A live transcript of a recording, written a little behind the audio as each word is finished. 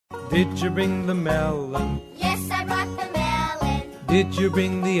Did you bring the melon? Yes, I brought the melon. Did you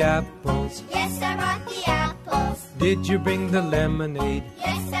bring the apples? Yes, I brought the apples. Did you bring the lemonade?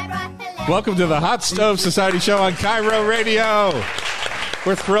 Yes, I brought the lemonade. Welcome to the Hot Stove Society Show on Cairo Radio.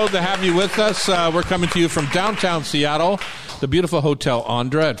 We're thrilled to have you with us. We're coming to you from downtown Seattle, the beautiful Hotel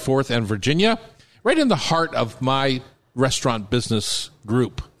Andra at 4th and Virginia, right in the heart of my restaurant business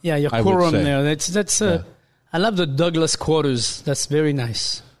group. Yeah, your quorum there. That's. I love the Douglas quarters. That's very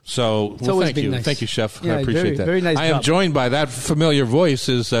nice. So, thank you. Nice. Thank you, Chef. Yeah, I appreciate that. Very nice I am job. joined by that familiar voice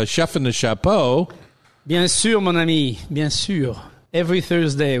is Chef in the Chapeau. Bien sûr, mon ami. Bien sûr. Every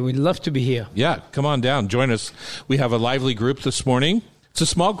Thursday. We'd love to be here. Yeah, come on down. Join us. We have a lively group this morning. It's a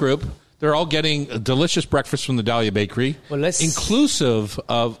small group. They're all getting a delicious breakfast from the Dahlia Bakery, inclusive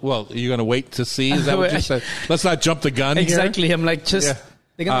of, you're going to wait to see? Is that what you said? Let's not jump the gun Exactly. here. I'm like, just...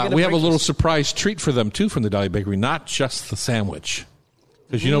 Yeah. We have a little surprise treat for them, too, from the Dahlia Bakery, not just the sandwich.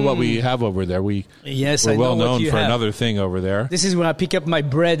 Because you know what we have over there. We're well known for another thing over there. This is when I pick up my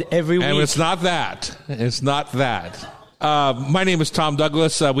bread every week. And it's not that. It's not that. My name is Tom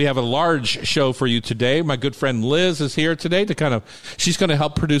Douglas. We have a large show for you today. My good friend Liz is here today she's going to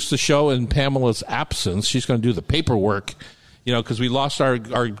help produce the show in Pamela's absence. She's going to do the paperwork, because we lost our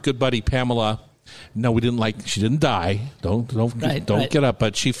good buddy Pamela. No, she didn't die. Don't get up.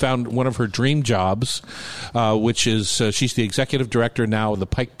 But she found one of her dream jobs, which is she's the executive director now of the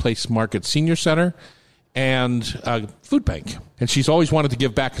Pike Place Market Senior Center and food bank. And she's always wanted to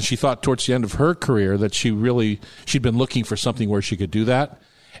give back, and she thought towards the end of her career that she'd been looking for something where she could do that.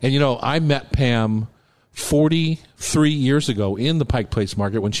 And, I met Pam 43 years ago in the Pike Place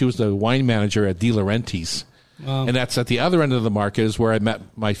Market when she was the wine manager at De Laurentiis. Wow. And that's at the other end of the market is where I met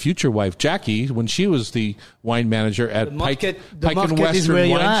my future wife, Jackie, when she was the wine manager at Pike and Western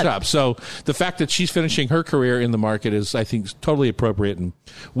Wine Shop. So the fact that she's finishing her career in the market is, I think, totally appropriate. And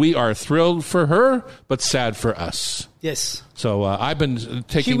we are thrilled for her, but sad for us. Yes. So I've been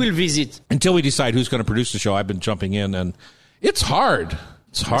taking... She will visit. Until we decide who's going to produce the show, I've been jumping in, and it's hard.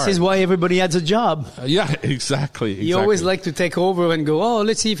 It's hard. This is why everybody has a job. Yeah, exactly. You always like to take over and go,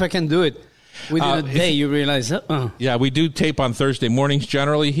 let's see if I can do it. Within a day, you realize, Yeah, we do tape on Thursday mornings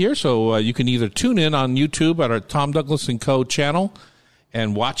generally here, so you can either tune in on YouTube at our Tom Douglas & Co. channel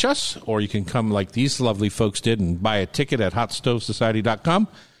and watch us, or you can come like these lovely folks did and buy a ticket at hotstovesociety.com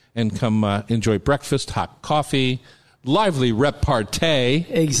and come enjoy breakfast, hot coffee, lively repartee.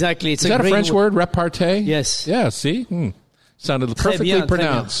 Exactly. Is that a French word, repartee? Yes. Yeah, see? Sounded perfectly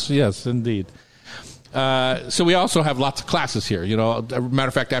pronounced. Yes, indeed. So we also have lots of classes here. As a matter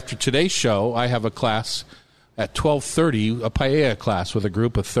of fact, after today's show, I have a class at 12:30, a paella class with a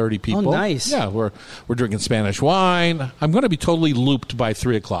group of 30 people. Oh, nice. Yeah, we're drinking Spanish wine. I'm going to be totally looped by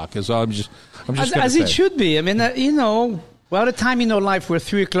 3 o'clock. As it should be. I mean, we're at a time in our life where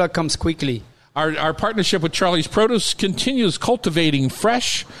 3 o'clock comes quickly. Our partnership with Charlie's Produce continues cultivating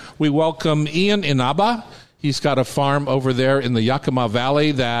fresh. We welcome Ian Inaba. He's got a farm over there in the Yakima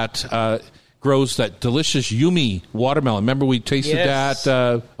Valley that grows that delicious Yumi watermelon. Remember we tasted that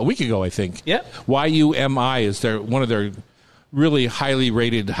a week ago, I think. Yep. YUMI is one of their really highly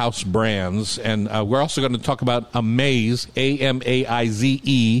rated house brands. And we're also going to talk about Amaze,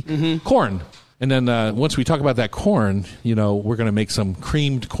 AMAIZE, corn. And then once we talk about that corn, we're going to make some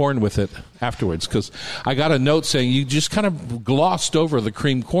creamed corn with it afterwards. Because I got a note saying you just kind of glossed over the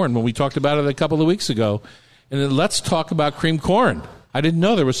creamed corn when we talked about it a couple of weeks ago. And then let's talk about creamed corn. I didn't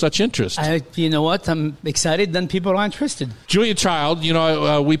know there was such interest. You know what? I'm excited. Then people are interested. Julia Child,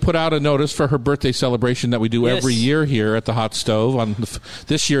 we put out a notice for her birthday celebration that we do every year here at the Hot Stove.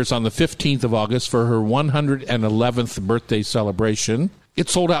 This year it's on the 15th of August for her 111th birthday celebration. It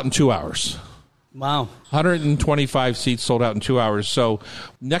sold out in 2 hours. Wow. 125 seats sold out in 2 hours. So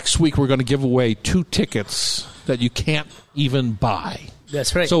next week we're going to give away 2 tickets that you can't even buy.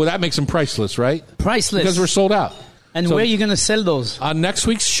 That's right. So that makes them priceless, right? Priceless. Because we're sold out. And where are you going to sell those? On next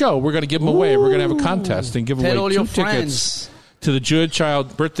week's show, we're going to give them away. We're going to have a contest and give away 2 tickets to the Julia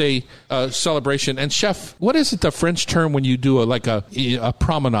Child birthday celebration. And Chef, what is it, the French term when you do a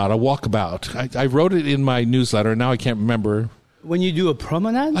promenade, a walkabout? I wrote it in my newsletter, and now I can't remember. When you do a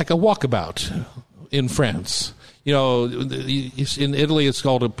promenade? Like a walkabout in France. In Italy it's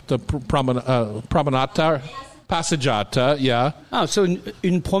called the promenata, passeggiata, yeah. Oh, so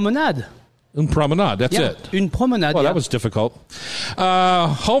une promenade. Une promenade, that's it. Une promenade, Well, that was difficult.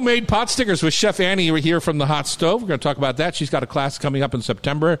 Homemade pot stickers with Chef Annie here from the Hot Stove. We're going to talk about that. She's got a class coming up in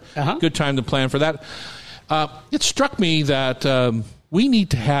September. Good time to plan for that. It struck me that we need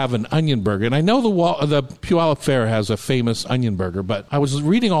to have an onion burger. And I know the Puyallup Fair has a famous onion burger, but I was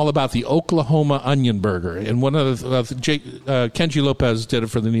reading all about the Oklahoma onion burger. And one of Kenji Lopez did it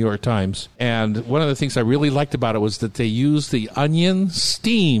for the New York Times. And one of the things I really liked about it was that they use the onion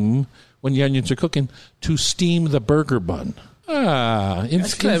steam when the onions are cooking to steam the burger bun.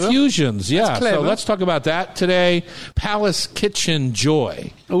 Infusions. Yeah. So let's talk about that today. Palace Kitchen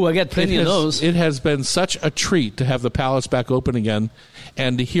Joy. Oh, I got plenty of those. It has been such a treat to have the Palace back open again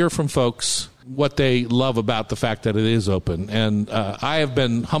and to hear from folks what they love about the fact that it is open. And I have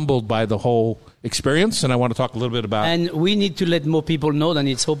been humbled by the whole experience, and I want to talk a little bit about. And we need to let more people know that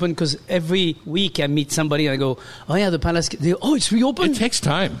it's open, because every week I meet somebody and I go, oh yeah, the Palace, it's reopened? It takes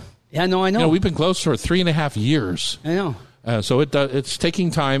time. Yeah, no, I know. We've been closed for 3.5 years. I know. So it's taking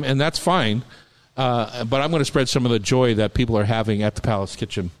time, and that's fine. But I'm going to spread some of the joy that people are having at the Palace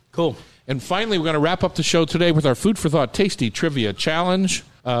Kitchen. Cool. And finally, we're going to wrap up the show today with our Food for Thought Tasty Trivia Challenge,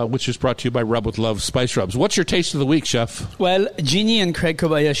 which is brought to you by Rub with Love Spice Rubs. What's your taste of the week, Chef? Well, Jeannie and Craig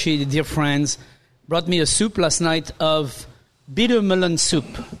Kobayashi, dear friends, brought me a soup last night of bitter melon soup.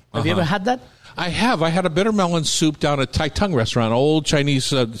 Have you ever had that? I have. I had a bitter melon soup down at Tai Tung restaurant, old Chinese,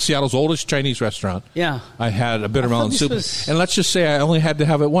 Seattle's oldest Chinese restaurant. Yeah. I had a bitter melon soup. And let's just say I only had to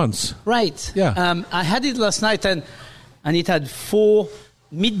have it once. Right. Yeah. I had it last night, and it had 4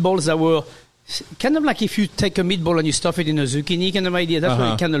 meatballs that were kind of like if you take a meatball and you stuff it in a zucchini kind of idea. That's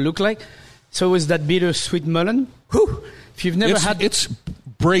what it kind of looked like. So it was that bitter sweet melon. Whew. If you've never had... It's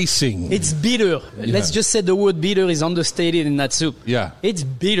bracing. It's bitter. Yeah. Let's just say the word bitter is understated in that soup. Yeah. It's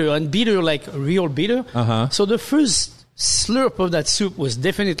bitter, and bitter like real bitter. So the first slurp of that soup was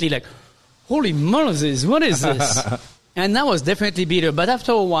definitely like, holy Moses, what is this? And that was definitely bitter. But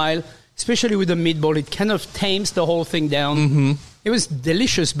after a while, especially with the meatball, it kind of tames the whole thing down. Mm-hmm. It was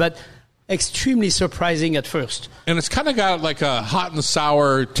delicious, but extremely surprising at first. And it's kind of got like a hot and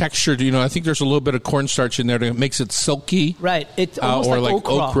sour texture. I think there's a little bit of cornstarch in there that makes it silky. Right. It's almost or like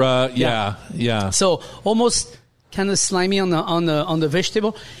okra. Yeah. So almost kind of slimy on the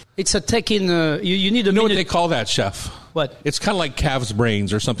vegetable. It's a tech in. You need a. You know what they call that, Chef? What? It's kind of like calf's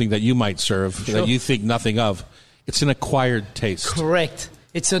brains or something that you might serve that you think nothing of. It's an acquired taste. Correct.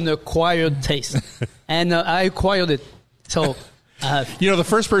 It's an acquired taste, and I acquired it. So. The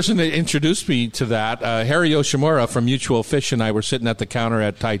first person that introduced me to that, Harry Yoshimura from Mutual Fish and I were sitting at the counter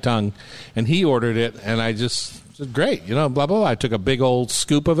at Tai Tung, and he ordered it, and I just said, great, blah, blah, blah. I took a big old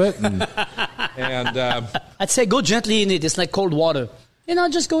scoop of it. And I'd say go gently in it. It's like cold water.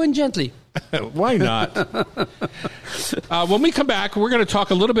 Just go in gently. Why not? When we come back, we're going to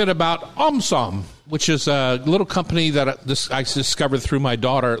talk a little bit about Omsom, which is a little company that I discovered through my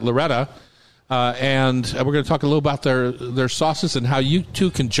daughter, Loretta. And we're going to talk a little about their sauces and how you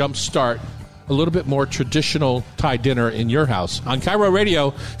too can jumpstart a little bit more traditional Thai dinner in your house. On Cairo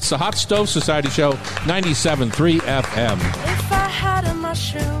Radio, it's the Hot Stove Society Show, 97.3 FM. If I had a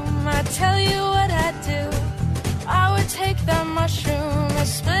mushroom, I'd tell you what I'd do. I would take that mushroom and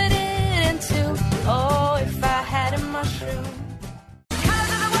split it in two. Oh, if I had a mushroom.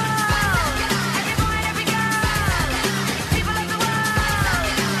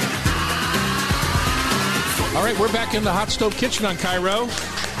 All right, we're back in the Hot Stove Kitchen on Cairo.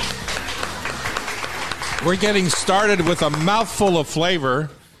 We're getting started with a mouthful of flavor.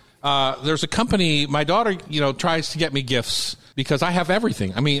 There's a company, my daughter, tries to get me gifts because I have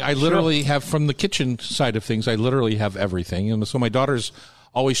everything. I mean, I literally have, from the kitchen side of things, I literally have everything. And so my daughter's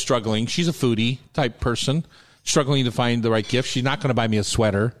always struggling. She's a foodie type person, struggling to find the right gift. She's not going to buy me a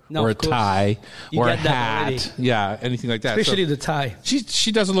sweater or a tie or a hat. Yeah, anything like that. Especially the tie.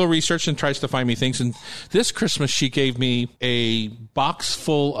 She does a little research and tries to find me things. And this Christmas, she gave me a box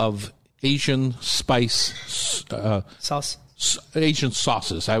full of Asian spice sauce. Asian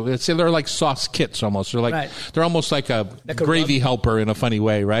sauces. I would say they're like sauce kits almost. They're like they're almost like a gravy helper in a funny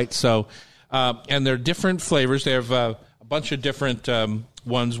way, right? So, and they're different flavors. They have a bunch of different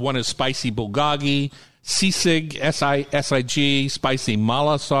ones. One is spicy bulgogi, sisig, S-I-G, spicy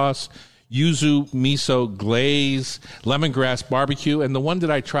mala sauce, yuzu miso glaze, lemongrass barbecue, and the one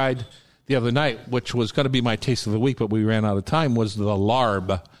that I tried the other night, which was going to be my taste of the week, but we ran out of time, was the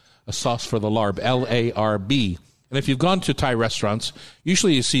larb, a sauce for the larb, L-A-R-B. And if you've gone to Thai restaurants,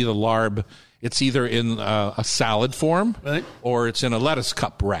 usually you see the larb. It's either in a salad form or it's in a lettuce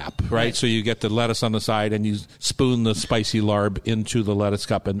cup wrap, right? So you get the lettuce on the side and you spoon the spicy larb into the lettuce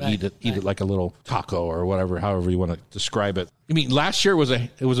cup and eat it like a little taco or whatever, however you want to describe it. I mean, last year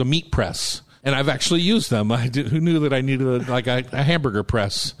it was a meat press, and I've actually used them. Who knew that I needed a hamburger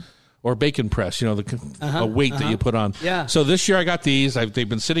press or bacon press, a weight that you put on. Yeah. So this year I got these. They've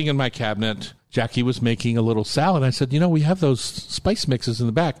been sitting in my cabinet. Jackie was making a little salad. I said, we have those spice mixes in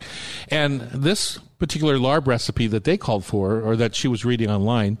the back. And this particular larb recipe that they called for, or that she was reading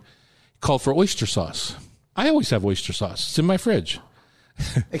online, called for oyster sauce. I always have oyster sauce. It's in my fridge.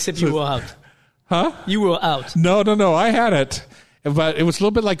 Except you were out. Huh? You were out. No. I had it. But it was a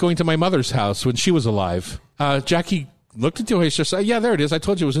little bit like going to my mother's house when she was alive. Jackie looked at the oyster sauce. Yeah, there it is. I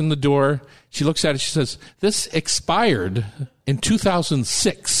told you it was in the door. She looks at it. She says, this expired in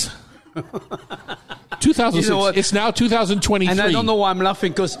 2006. 2006. You know what? It's now 2023. And I don't know why I'm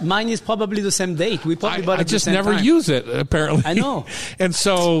laughing, because mine is probably the same date. We probably bought it I at the just same never time. use it, apparently. I know. And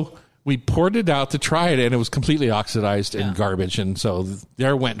so we poured it out to try it, and it was completely oxidized and garbage. And so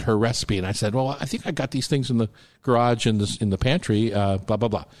there went her recipe. And I said, well, I think I got these things in the garage and in the pantry, blah, blah,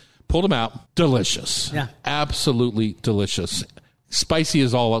 blah. Pulled them out. Delicious. Yeah. Absolutely delicious. Spicy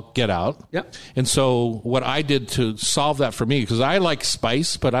as all get out. Yep. And so what I did to solve that for me, because I like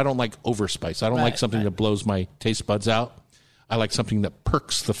spice, but I don't like over spice. I don't like something that blows my taste buds out. I like something that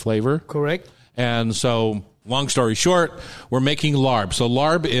perks the flavor. Correct. And so, long story short, we're making larb. So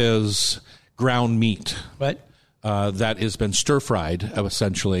larb is ground meat. Right. That has been stir-fried,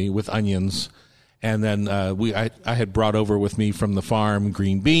 essentially, with onions. And then I had brought over with me from the farm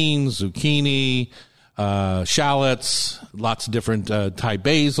green beans, zucchini, shallots, lots of different Thai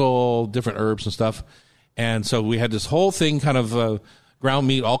basil, different herbs and stuff. And so we had this whole thing kind of ground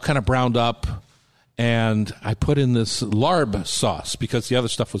meat, all kind of browned up. And I put in this larb sauce because the other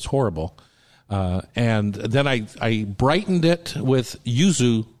stuff was horrible. And then I brightened it with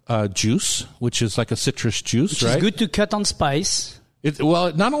yuzu juice, which is like a citrus juice, right? It's good to cut on spice. It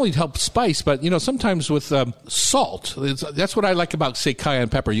not only helps spice, but, sometimes with salt. That's what I like about, say, cayenne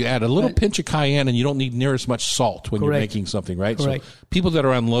pepper. You add a little pinch of cayenne, and you don't need near as much salt when you're making something, right? Correct. So people that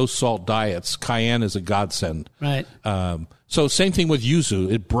are on low-salt diets, cayenne is a godsend. Right. So same thing with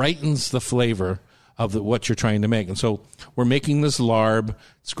yuzu. It brightens the flavor of what you're trying to make. And so we're making this larb.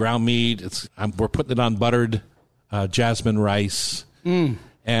 It's ground meat. We're putting it on buttered jasmine rice.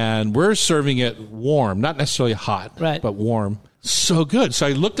 And we're serving it warm, not necessarily hot, but warm. So good. So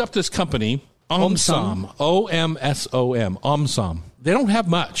I looked up this company, Omsom, O-M-S-O-M, Omsom. They don't have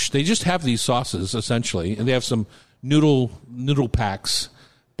much. They just have these sauces, essentially, and they have some noodle packs,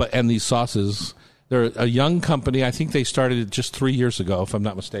 and these sauces. They're a young company. I think they started it just 3 years ago, if I'm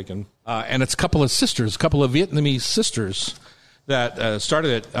not mistaken. And it's a couple of Vietnamese sisters that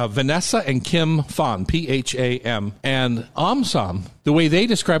started it, Vanessa and Kim Phan, P-H-A-M. And Omsom, the way they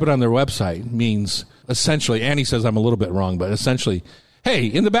describe it on their website, means essentially, Annie says I'm a little bit wrong, but essentially, hey,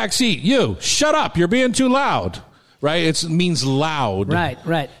 in the back seat, you, shut up, you're being too loud, right? It means loud.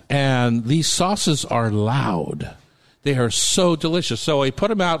 Right. And these sauces are loud. They are so delicious. So I put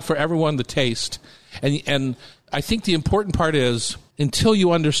them out for everyone to taste. And I think the important part is, until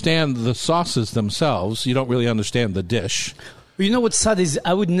you understand the sauces themselves, you don't really understand the dish. You know what's sad is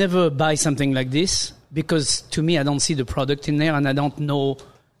I would never buy something like this, because to me, I don't see the product in there, and I don't know.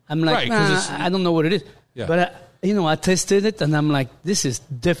 I'm like, I don't know what it is. Yeah. But, I tasted it, and I'm like, this is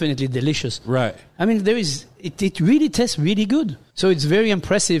definitely delicious. Right. I mean, it really tastes really good. So it's very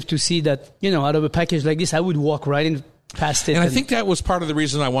impressive to see that, out of a package like this, I would walk right in past it. And I think that was part of the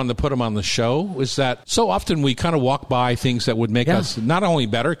reason I wanted to put them on the show, is that so often we kind of walk by things that would make us not only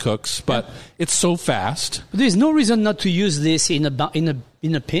better cooks, but it's so fast. But there's no reason not to use this in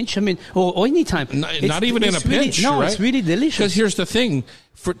a pinch. I mean, or any time. Not even in a pinch. No, right? It's really delicious. Because here's the thing: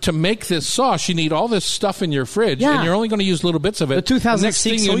 to make this sauce, you need all this stuff in your fridge, and you're only going to use little bits of it. The 2006 Next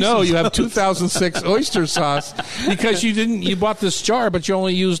thing you know, you have 2006 oyster sauce because you bought this jar, but you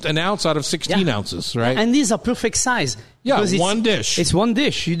only used an ounce out of 16 ounces, right? And these are perfect size. Yeah, one dish. It's one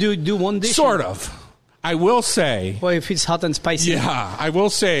dish. You do one dish. Sort of. I will say... Well, if it's hot and spicy. Yeah, I will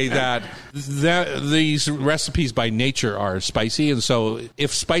say that these recipes by nature are spicy, and so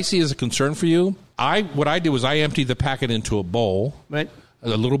if spicy is a concern for you, what I did was I emptied the packet into a bowl, right?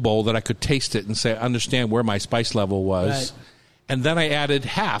 A little bowl that I could taste it and say, understand where my spice level was. Right. And then I added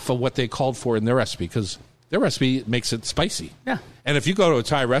half of what they called for in their recipe, because their recipe makes it spicy. Yeah. And if you go to a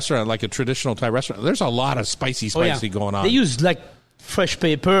Thai restaurant, like a traditional Thai restaurant, there's a lot of spicy going on. They use like fresh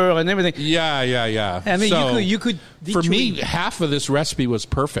pepper and everything. Yeah. I mean, so you could for me, half of this recipe was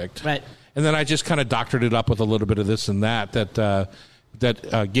perfect. Right. And then I just kind of doctored it up with a little bit of this and that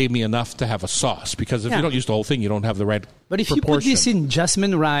gave me enough to have a sauce. Because if you don't use the whole thing, you don't have the right But if proportion. you put this in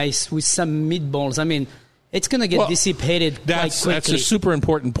jasmine rice with some meatballs, I mean, it's going to get dissipated quite That's quickly. a super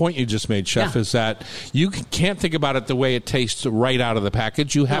important point you just made, Chef, Yeah. is that you can't think about it the way it tastes right out of the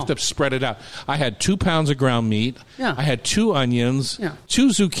package. You have No. to spread it out. I had 2 pounds of ground meat. Yeah. I had 2 onions, Yeah. 2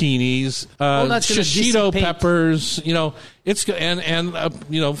 zucchinis, that's gonna shishito dissipate. peppers, it's and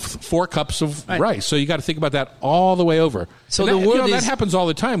 4 cups of Right. rice. So you got to think about that all the way over. So And the word that is- happens all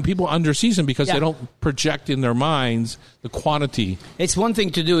the time. People underseason because Yeah. they don't project in their minds the quantity. It's one thing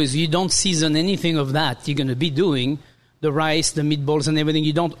to do is you don't season anything of that you're going to be doing, the rice, the meatballs and everything.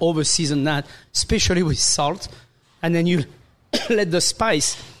 You don't over-season that, especially with salt. And then you let the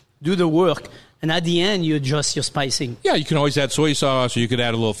spice do the work. And at the end, you adjust your spicing. Yeah, you can always add soy sauce, or you could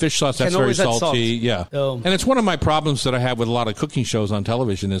add a little fish sauce. That's Can very always add salty. salt. Yeah, and it's one of my problems that I have with a lot of cooking shows on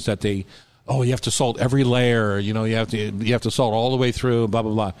television is that you have to salt every layer. You have to salt all the way through. Blah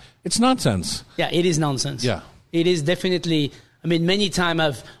blah blah. It's nonsense. Yeah, it is nonsense. Yeah. It is definitely, many times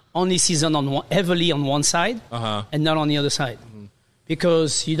I've only seasoned heavily on one side and not on the other side.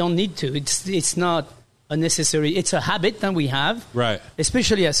 Because you don't need to. It's not a necessary, it's a habit that we have. Right.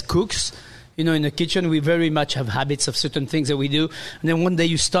 Especially as cooks. In the kitchen, we very much have habits of certain things that we do. And then one day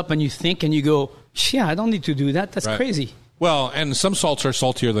you stop and you think and you go, yeah, I don't need to do that. That's Right. crazy. Well, and some salts are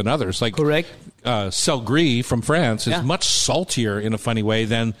saltier than others. Like Correct. Sel Gris from France is Yeah. much saltier in a funny way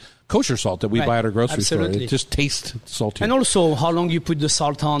than kosher salt that we Right. buy at our grocery store. Absolutely. It just tastes salty. And also how long you put the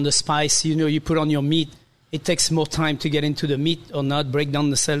salt on, the spice, you put on your meat. It takes more time to get into the meat or not, break down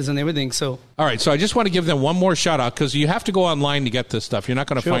the cells and everything. So All right, so I just want to give them one more shout out because you have to go online to get this stuff. You're not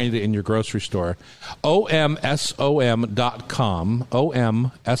going to Sure. find it in your grocery store. OMSOM.com.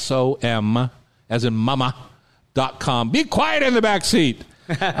 OMSOM, as in mama.com. Be quiet in the back seat.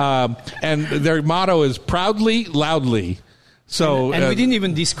 And their motto is proudly, loudly. So, and we didn't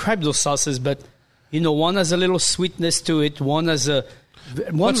even describe those sauces, but one has a little sweetness to it, one has one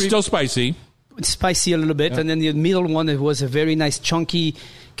but still spicy. spicy a little bit, and then the middle one it was a very nice chunky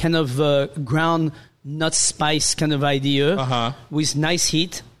kind of ground nut spice kind of idea with nice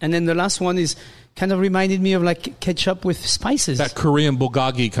heat, and then the last one is kind of reminded me of like ketchup with spices. That Korean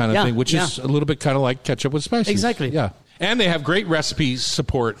bulgogi kind of Yeah, thing, which is a little bit kind of like ketchup with spices. Exactly. Yeah. And they have great recipe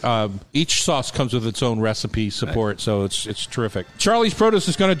support. Each sauce comes with its own recipe support, so it's terrific. Charlie's Produce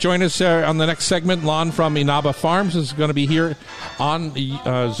is going to join us on the next segment. Lon from Inaba Farms is going to be here on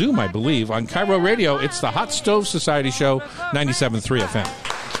Zoom, I believe, on Cairo Radio. It's the Hot Stove Society Show, 97.3 FM.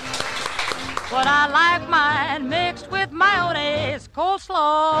 But I like mine mixed with mayonnaise, coleslaw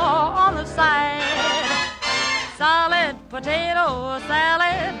on the side. Solid potato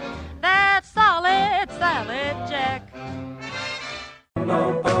salad, that's solid salad, Jack.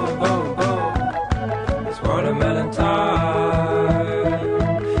 It's watermelon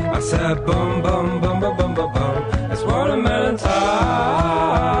time. I said boom, boom, boom, boom, boom, boom, boom. It's watermelon time.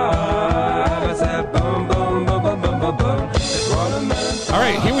 I said boom, boom, boom, boom, boom, boom, boom. It's watermelon time. All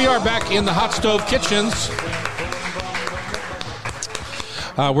right, here we are back in the Hot Stove Kitchens.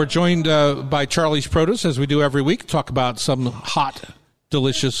 We're joined by Charlie's Produce, as we do every week, talk about some hot,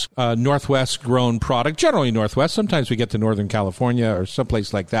 delicious Northwest-grown product, generally Northwest. Sometimes we get to Northern California or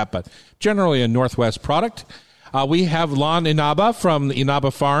someplace like that, but generally a Northwest product. We have Lon Inaba from the Inaba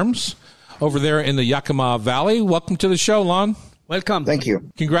Farms over there in the Yakima Valley. Welcome to the show, Lon. Welcome. Thank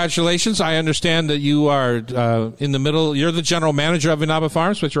you. Congratulations. I understand that you are in the middle. You're the general manager of Inaba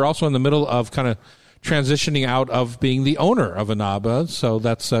Farms, but you're also in the middle of kind of transitioning out of being the owner of Inaba. So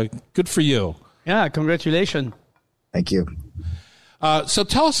that's good for you. Yeah, congratulations. Thank you. So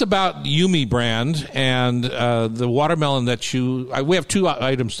tell us about Yumi brand and the watermelon that we have 2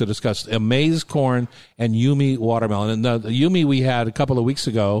 items to discuss, Amaze corn and Yumi watermelon. And the Yumi we had a couple of weeks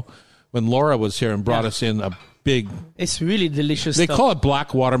ago when Laura was here and brought us in a big... It's really delicious They stuff. call it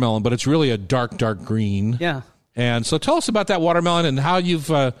black watermelon, but it's really a dark, dark green. Yeah. And so tell us about that watermelon and how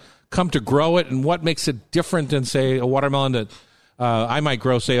you've come to grow it and what makes it different than, say, a watermelon that I might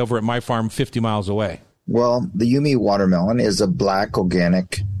grow, say, over at my farm 50 miles away. Well, the Yumi watermelon is a black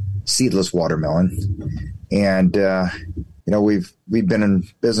organic seedless watermelon. And, we've been in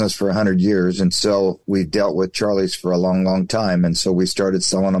business for 100 years. And so we've dealt with Charlie's for a long, long time. And so we started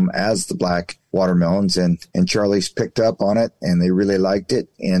selling them as the black watermelons and Charlie's picked up on it and they really liked it.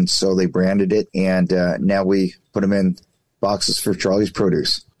 And so they branded it. And now we put them in boxes for Charlie's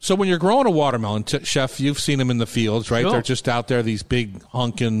Produce. So when you're growing a watermelon, Chef, you've seen them in the fields, right? Sure. They're just out there, these big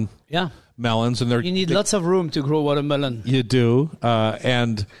honking melons. And You need lots of room to grow watermelon. You do.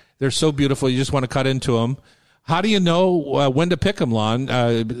 And they're so beautiful. You just want to cut into them. How do you know when to pick them, Lon?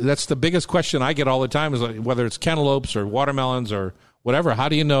 That's the biggest question I get all the time is whether it's cantaloupes or watermelons or whatever. How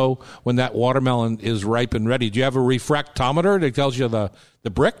do you know when that watermelon is ripe and ready? Do you have a refractometer that tells you the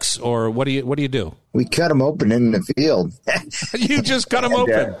bricks, or what do you do? We cut them open in the field. You just cut them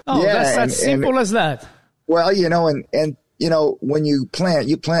open. Oh, Yeah, that's as simple as that. Well, and when you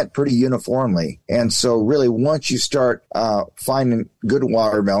plant pretty uniformly. And so really once you start finding good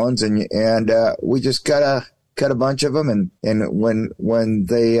watermelons and we just cut a bunch of them and when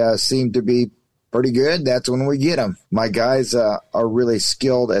they seem to be pretty good, that's when we get them. My guys are really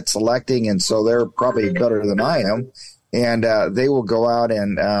skilled at selecting, and so they're probably better than I am. And they will go out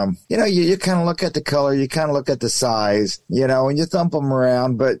and, you kind of look at the color, you kind of look at the size, and you thump them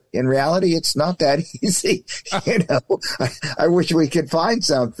around. But in reality, it's not that easy. I wish we could find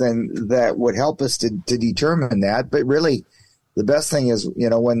something that would help us to determine that. But really, the best thing is,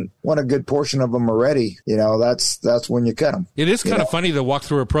 when a good portion of them are ready, that's when you cut them. It is kind of funny to walk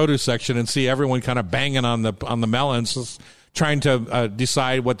through a produce section and see everyone kind of banging on the melons, trying to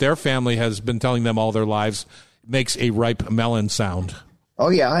decide what their family has been telling them all their lives makes a ripe melon sound. Oh,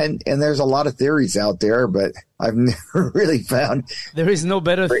 yeah, and there's a lot of theories out there, but I've never really found... There is no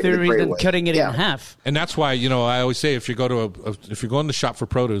better theory than cutting it in half. And that's why, I always say if you go if you're going to shop for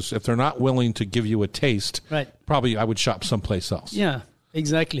produce, if they're not willing to give you a taste, right, probably I would shop someplace else. Yeah,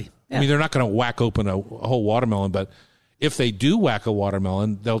 exactly. Yeah. I mean, they're not going to whack open a whole watermelon, but if they do whack a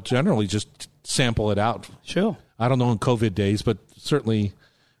watermelon, they'll generally just sample it out. Sure. I don't know in COVID days, but certainly...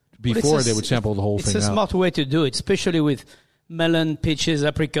 Before they would sample the whole thing out. It's a smart way to do it, especially with melon, peaches,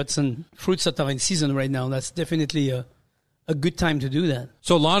 apricots, and fruits that are in season right now. That's definitely a good time to do that.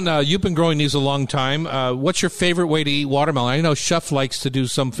 So, Lon, you've been growing these a long time. What's your favorite way to eat watermelon? I know Chef likes to do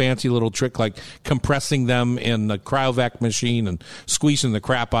some fancy little trick like compressing them in the cryovac machine and squeezing the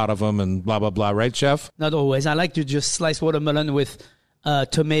crap out of them and blah, blah, blah. Right, Chef? Not always. I like to just slice watermelon with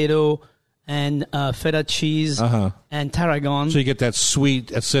tomato and feta cheese and tarragon. So you get that sweet,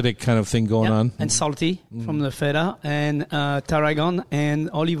 acidic kind of thing going on. And salty from the feta and tarragon and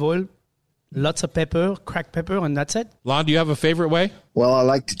olive oil, lots of pepper, cracked pepper, and that's it. Lon, do you have a favorite way? Well, I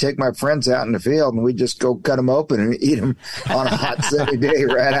like to take my friends out in the field, and we just go cut them open and eat them on a hot sunny day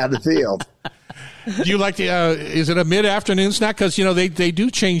right out of the field. Do you like is it a mid-afternoon snack? Because, they do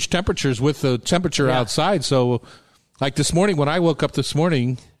change temperatures with the temperature outside. So, like this morning, when I woke up this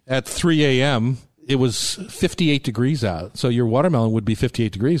morning... At 3 a.m., it was 58 degrees out. So your watermelon would be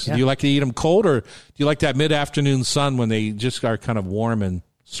 58 degrees. Yeah. Do you like to eat them cold, or do you like that mid-afternoon sun when they just are kind of warm and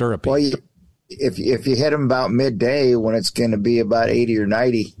syrupy? Well, if you hit them about midday when it's going to be about 80 or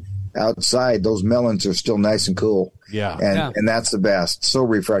 90 outside, those melons are still nice and cool. Yeah. And that's the best. So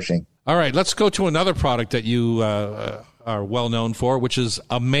refreshing. All right, let's go to another product that you are well known for, which is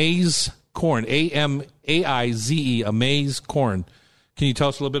Amaze Corn, A-M-A-I-Z-E, Amaze Corn. Can you tell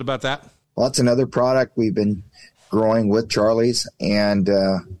us a little bit about that? Well, it's another product we've been growing with Charlie's, and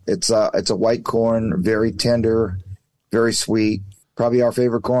it's a white corn, very tender, very sweet, probably our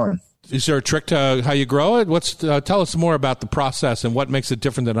favorite corn. Is there a trick to how you grow it? Tell us more about the process and what makes it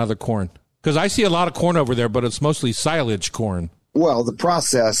different than other corn. Because I see a lot of corn over there, but it's mostly silage corn. Well, the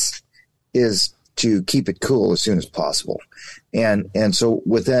process is to keep it cool as soon as possible. And so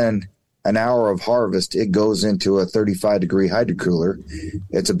within an hour of harvest, it goes into a 35-degree hydrocooler.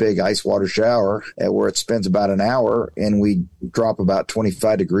 It's a big ice water shower where it spends about an hour, and we drop about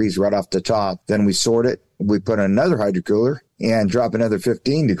 25 degrees right off the top. Then we sort it. We put in another hydrocooler and drop another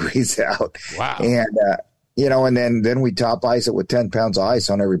 15 degrees out. Wow. And, and then we top ice it with 10 pounds of ice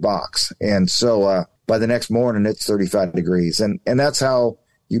on every box. And so by the next morning, it's 35 degrees. And that's how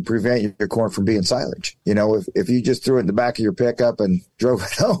you prevent your corn from being silage. If you just threw it in the back of your pickup and drove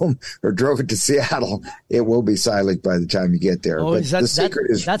it home or drove it to Seattle, it will be silage by the time you get there. Oh, but the secret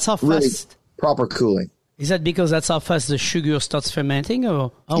is that's how really fast, proper cooling. Is that because that's how fast the sugar starts fermenting?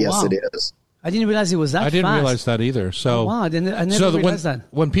 Or yes, wow. it is. I didn't realize it was that fast. I didn't realize that either. So, I never realized that.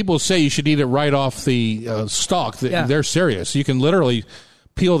 When people say you should eat it right off the stalk, they're serious. You can literally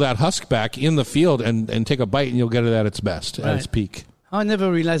peel that husk back in the field and take a bite, and you'll get it at its best, at its peak. I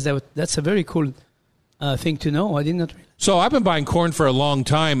never realized that. That's a very cool thing to know. I did not realize. So I've been buying corn for a long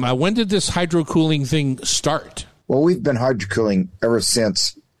time. When did this hydrocooling thing start? Well, we've been hydrocooling ever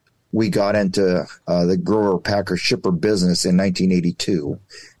since we got into the grower, packer, shipper business in 1982.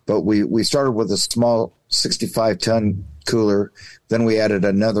 But we started with a small 65-ton cooler. Then we added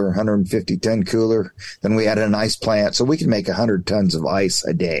another 150-ton cooler. Then we added an ice plant. So we can make 100 tons of ice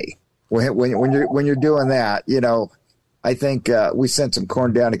a day. When you're doing that, I think we sent some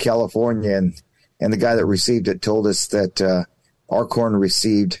corn down to California, and the guy that received it told us that our corn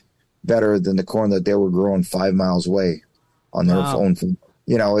received better than the corn that they were growing 5 miles away on their own.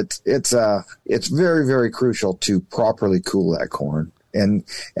 it's very, very crucial to properly cool that corn. And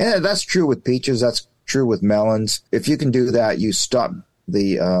that's true with peaches. That's true with melons. If you can do that, you stop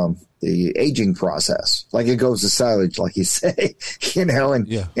the aging process. Like it goes to silage, like you say,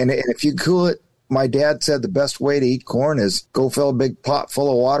 and if you cool it, my dad said the best way to eat corn is go fill a big pot full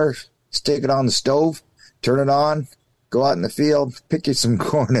of water, stick it on the stove, turn it on, go out in the field, pick you some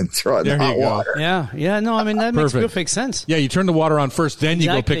corn and throw it in hot water. Yeah. No, I mean, that makes perfect sense. Yeah, you turn the water on first, then you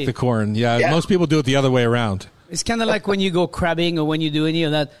go pick the corn. Yeah, most people do it the other way around. It's kind of like when you go crabbing or when you do any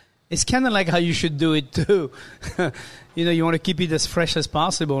of that. It's kind of like how you should do it too. You want to keep it as fresh as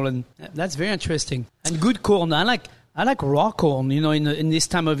possible, and that's very interesting. And good corn. I like raw corn. In this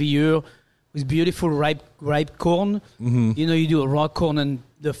time of year with beautiful ripe corn. Mm-hmm. You do a raw corn and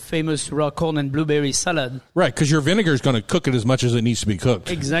the famous raw corn and blueberry salad. Right, because your vinegar is going to cook it as much as it needs to be cooked.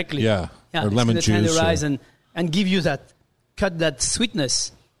 Exactly. Yeah. Or lemon juice. Tenderize and give you that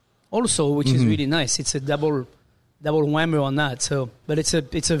sweetness also, which is really nice. It's a double whammy on that. So, but it's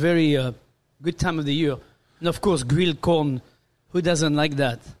a very good time of the year. And of course, grilled corn. Who doesn't like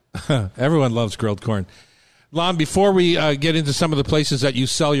that? Everyone loves grilled corn. Lon, before we get into some of the places that you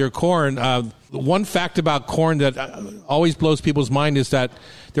sell your corn, one fact about corn that always blows people's mind is that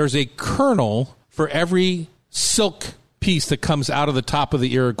there's a kernel for every silk piece that comes out of the top of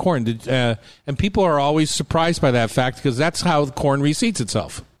the ear of corn. And people are always surprised by that fact because that's how corn reseeds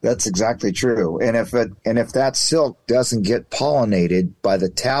itself. That's exactly true. And if that silk doesn't get pollinated by the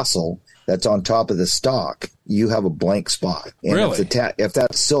tassel that's on top of the stalk, you have a blank spot. And really? If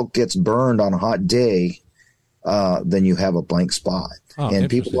that silk gets burned on a hot day, then you have a blank spot. And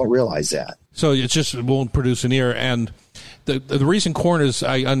people don't realize that. So it just won't produce an ear. And the reason corn is,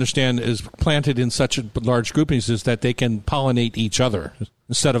 I understand, is planted in such large groupings is that they can pollinate each other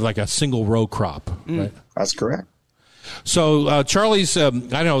instead of like a single row crop. Right? That's correct. So Charlie's, I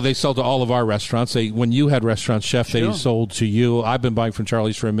know they sell to all of our restaurants. When you had restaurants, Chef, they sold to you. I've been buying from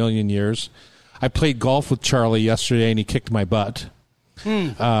Charlie's for 1,000,000 years. I played golf with Charlie yesterday, and he kicked my butt.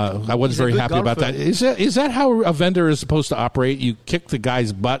 I wasn't very happy about that. Is that how a vendor is supposed to operate? You kick the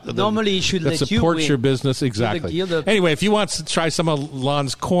guy's butt. Normally, you should that let supports you your business exactly. Anyway, if you want to try some of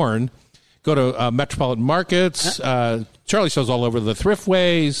Lon's corn, go to Metropolitan Markets. Charlie sells all over the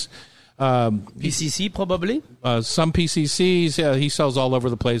Thriftways. PCC probably. Some PCCs. Yeah, he sells all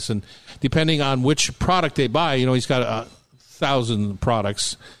over the place, and depending on which product they buy, he's got 1,000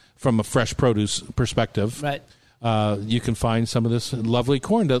 products from a fresh produce perspective. Right. You can find some of this lovely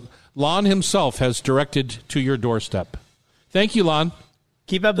corn that Lon himself has directed to your doorstep. Thank you, Lon.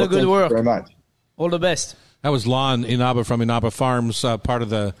 Keep up the good work. Thank you very much. All the best. That was Lon Inaba from Inaba Farms, part of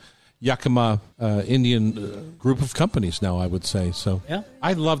the Yakima Indian group of companies now, I would say. So yeah.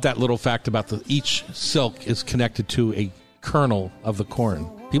 I love that little fact about each silk is connected to a kernel of the corn.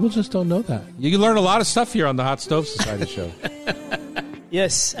 People just don't know that. You can learn a lot of stuff here on the Hot Stove Society show.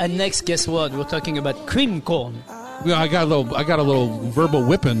 Yes, and next, guess what? We're talking about cream corn. Yeah, I got a little verbal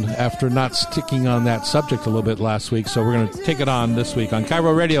whipping after not sticking on that subject a little bit last week, so we're going to take it on this week on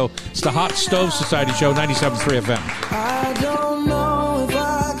Cairo Radio. It's the Hot Stove Society show, 97.3 FM. I don't know if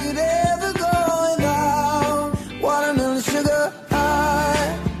I could ever go without watermelon sugar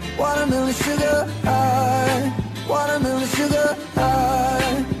high, watermelon sugar high, watermelon sugar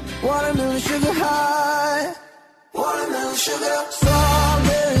high, watermelon sugar high, watermelon sugar.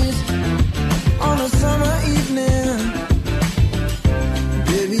 Strawberries on a summer evening,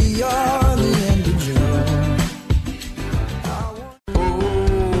 baby, you're the end of June. Oh,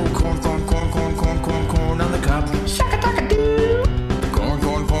 corn, corn, corn, corn, corn, corn, corn on the cob. Shaka-taka-doo. Corn,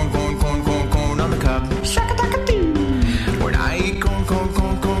 corn, corn, corn, corn, corn, corn on the cob. Shaka-taka-doo. When I eat corn, corn,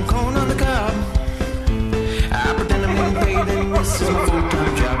 corn, corn, corn on the cob, I pretend I'm getting paid and this is my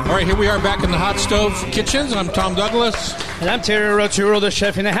full-time job. All right, here we are back in the Hot Stove Kitchens. I'm Tom Douglas. And I'm Terry Roturo, the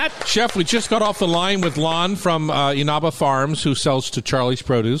chef in a hat. Chef, we just got off the line with Lon from Inaba Farms, who sells to Charlie's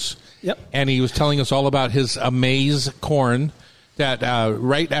Produce. Yep. And he was telling us all about his Amaze corn that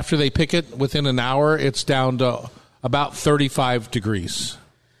right after they pick it, within an hour, it's down to about 35 degrees.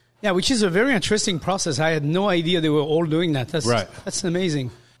 Yeah, which is a very interesting process. I had no idea they were all doing that. That's amazing.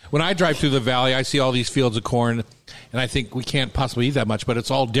 When I drive through the valley, I see all these fields of corn, and I think we can't possibly eat that much, but it's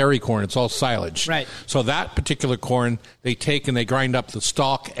all dairy corn. It's all silage. Right. So that particular corn, they take and they grind up the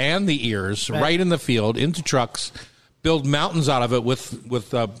stalk and the ears right in the field into trucks, build mountains out of it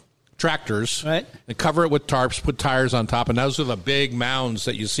with tractors, right, and cover it with tarps, put tires on top, and those are the big mounds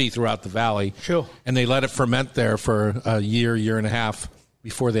that you see throughout the valley. Sure. And they let it ferment there for a year and a half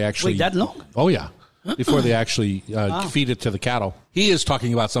before they actually... Wait, that long? Oh, yeah. Before they actually feed it to the cattle. He is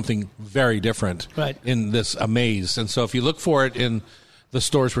talking about something very different in this Amaze. And so if you look for it in the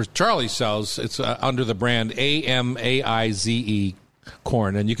stores where Charlie sells, it's under the brand AMAIZE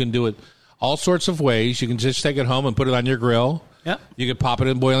corn, and you can do it all sorts of ways. You can just take it home and put it on your grill. Yeah. You can pop it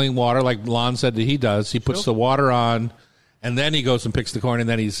in boiling water, like Lon said that he does. He puts the water on, and then he goes and picks the corn, and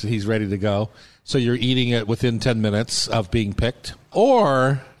then he's ready to go. So you're eating it within 10 minutes of being picked.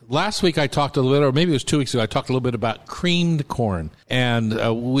 Or last week I talked a little, or maybe it was 2 weeks ago, I talked a little bit about creamed corn.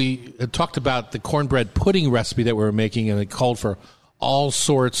 And we had talked about the cornbread pudding recipe that we were making, and it called for all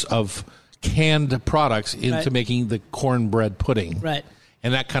sorts of canned products into making the cornbread pudding. Right.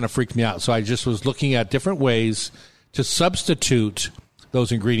 And that kind of freaked me out. So I just was looking at different ways to substitute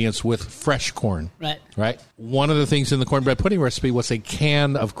those ingredients with fresh corn. Right. One of the things in the cornbread pudding recipe was a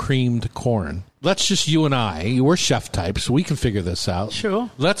can of creamed corn. Let's just, you and I, we're chef types, we can figure this out. Sure.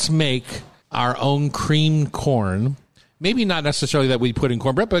 Let's make our own creamed corn. Maybe not necessarily that we put in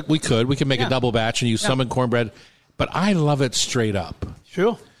cornbread, but we could. We can make a double batch and use some in cornbread. But I love it straight up.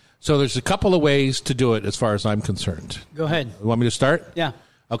 Sure. So there's a couple of ways to do it as far as I'm concerned. Go ahead. You want me to start? Yeah.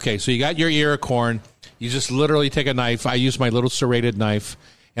 Okay, so you got your ear of corn. You just literally take a knife. I use my little serrated knife,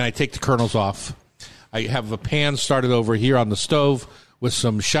 and I take the kernels off. I have a pan started over here on the stove with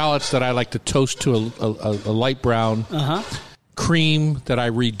some shallots that I like to toast to a light brown. Cream that I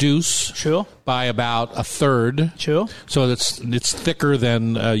reduce by about a third. Sure. So it's thicker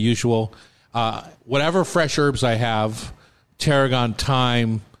than usual. Whatever fresh herbs I have, tarragon,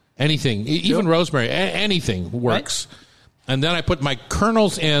 thyme, anything, even rosemary, anything works. Right. And then I put my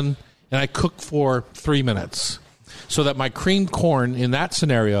kernels in, and I cook for 3 minutes so that my creamed corn in that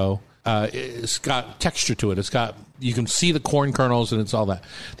scenario, it's got texture to it. It's got, you can see the corn kernels and it's all that.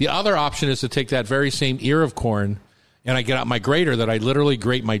 The other option is to take that very same ear of corn, and I get out my grater that I literally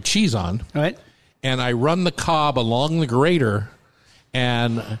grate my cheese on. Right. And I run the cob along the grater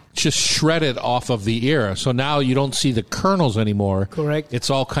and just shred it off of the ear. So now you don't see the kernels anymore. Correct. It's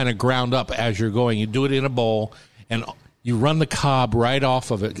all kind of ground up as you're going. You do it in a bowl, and you run the cob right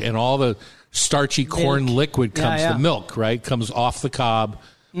off of it, and all the starchy corn liquid comes, the milk, right, comes off the cob.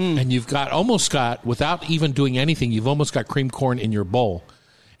 And you've got without even doing anything, you've almost got creamed corn in your bowl.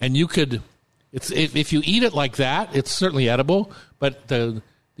 And you could, if you eat it like that, it's certainly edible, but the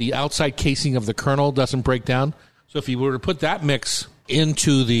outside casing of the kernel doesn't break down. So if you were to put that mix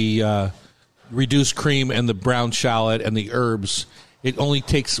into the reduced cream and the brown shallot and the herbs, it only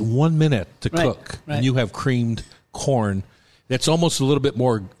takes 1 minute to cook, and you have creamed corn that's almost a little bit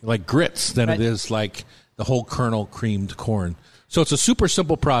more like grits than it is like the whole kernel creamed corn. So it's a super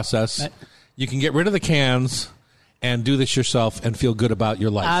simple process. Right. You can get rid of the cans and do this yourself and feel good about your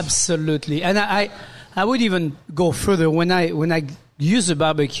life. Absolutely. And I would even go further. When I use a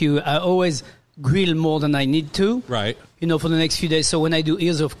barbecue, I always grill more than I need to. Right. For the next few days. So when I do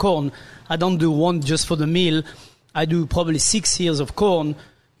ears of corn, I don't do one just for the meal. I do probably 6 ears of corn,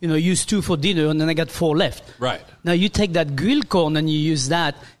 use 2 for dinner, and then I got 4 left. Right. Now you take that grilled corn and you use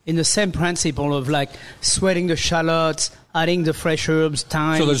that in the same principle of like sweating the shallots, adding the fresh herbs,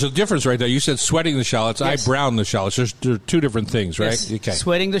 thyme. So there's a difference right there. You said sweating the shallots. Yes. I brown the shallots. There are 2 different things, right? Yes. Okay.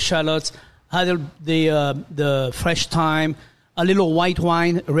 Sweating the shallots, add the fresh thyme, a little white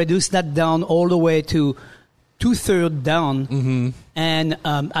wine, reduce that down all the way to 2/3 down, and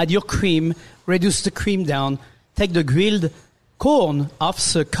add your cream, reduce the cream down, take the grilled corn off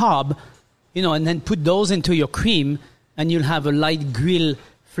the cob, and then put those into your cream, and you'll have a light grill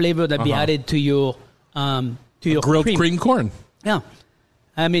flavor that be added to your grilled cream corn. Yeah,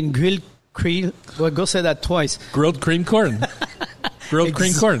 I mean grilled cream. Well, go say that twice. Grilled cream corn. Grilled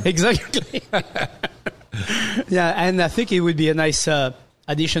cream corn. Exactly. Yeah, and I think it would be a nice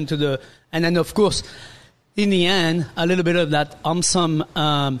addition to the. And then of course, in the end, a little bit of that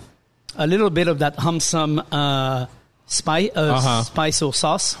spice or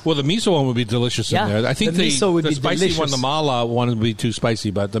sauce. Well, the miso one would be delicious in there. I think the miso would be spicy delicious. One, the mala one would be too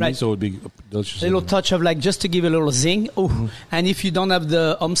spicy, but the miso would be delicious. A little touch of just to give a little zing. And if you don't have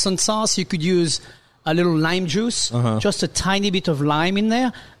the Homson sauce, you could use a little lime juice, just a tiny bit of lime in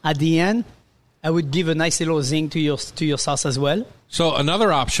there at the end. I would give a nice little zing to your sauce as well. So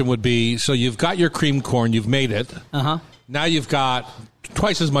another option would be, so you've got your creamed corn, you've made it. Now you've got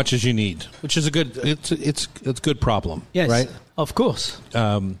twice as much as you need, which is it's a good problem. Yes, right? Of course.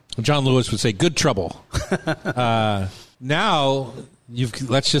 John Lewis would say, "Good trouble." Now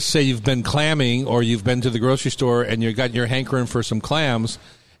let's just say you've been clamming, or you've been to the grocery store and you've got your hankering for some clams.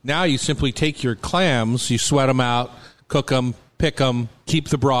 Now you simply take your clams, you sweat them out, cook them, pick them, keep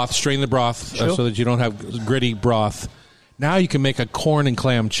the broth, strain the broth so that you don't have gritty broth. Now you can make a corn and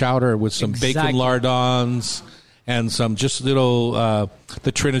clam chowder with some bacon lardons and some just little,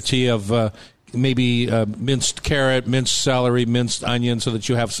 the trinity of maybe minced carrot, minced celery, minced onion, so that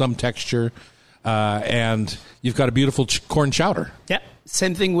you have some texture, and you've got a beautiful corn chowder. Yeah.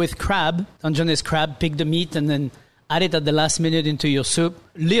 Same thing with crab. Dungeness crab, pick the meat and then add it at the last minute into your soup.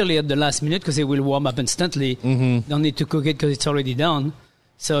 Literally at the last minute because it will warm up instantly. Don't need to cook it because it's already done.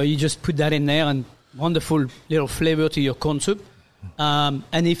 So you just put that in there and wonderful little flavor to your corn soup. And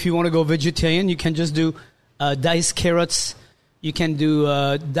if you want to go vegetarian, you can just do diced carrots. You can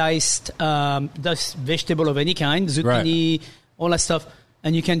do diced vegetable of any kind, zucchini, all that stuff.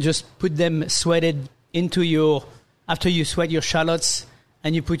 And you can just put them sweated into your, after you sweat your shallots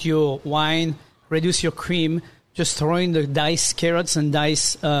and you put your wine, reduce your cream, just throw in the diced carrots and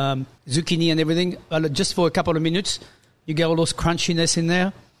diced zucchini and everything. Just for a couple of minutes, you get all those crunchiness in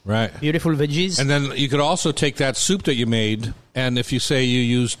there. Right. Beautiful veggies. And then you could also take that soup that you made, and if you say you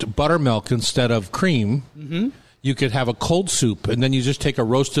used buttermilk instead of cream, you could have a cold soup, and then you just take a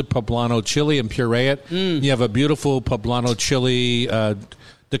roasted poblano chili and puree it. You have a beautiful poblano chili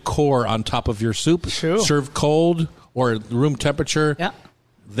decor on top of your soup. Sure. Served cold or room temperature. Yeah.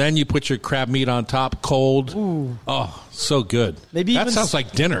 Then you put your crab meat on top, cold. Ooh. Oh, so good. Maybe that even sounds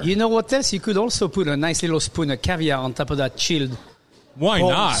like dinner. You know what else? You could also put a nice little spoon of caviar on top of that chilled Why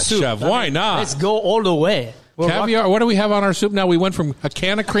cold not, soup. Chef? I Why mean, not? Let's go all the way. We're Caviar. What do we have on our soup now? We went from a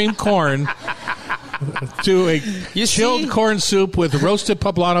can of cream corn to a You chilled see? corn soup with roasted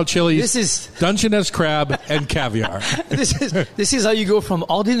poblano chilies, This is- Dungeness crab, and caviar. This is how you go from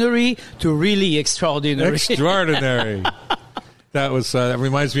ordinary to really extraordinary. Extraordinary. That was that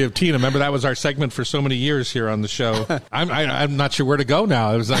reminds me of Tina. Remember that was our segment for so many years here on the show. I'm not sure where to go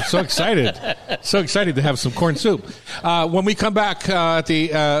now. I'm so excited, so excited to have some corn soup. When we come back at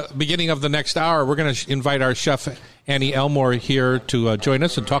the beginning of the next hour, we're going to invite our chef Annie Elmore here to join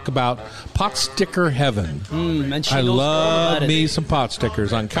us and talk about pot sticker heaven. And she I knows all love about it. me some pot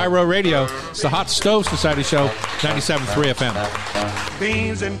stickers on Cairo Radio. It's the Hot Stove Society Show, 97.3 FM.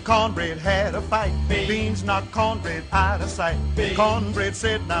 Beans and cornbread had a fight. Beans knocked cornbread out of sight. Cornbread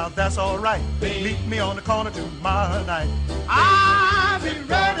said, now that's all right. Meet me on the corner tomorrow night. I'll be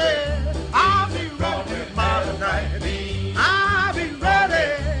ready. I'll be ready tomorrow night. I'll be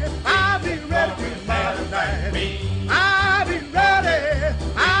ready. I'll be ready tomorrow night. I'll be ready.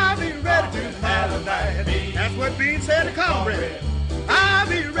 I'll be ready tomorrow night. That's what Beans said to cornbread. I'll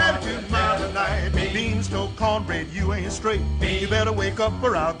be ready tomorrow night. Beans told cornbread, you ain't straight. You better wake up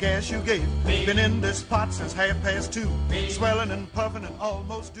or I'll gas you gate. Been in this pot since 2:30. Swelling and puffing and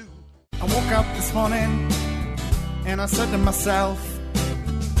almost due. I woke up this morning and I said to myself,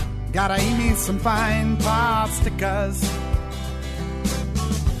 gotta eat me some fine pot stickers.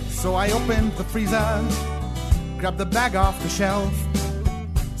 So I opened the freezer, grabbed the bag off the shelf,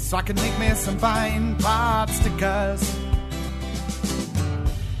 so I could make me some fine pot stickers.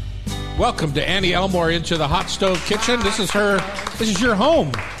 Welcome to Annie Elmore into the Hot Stove Kitchen. This is your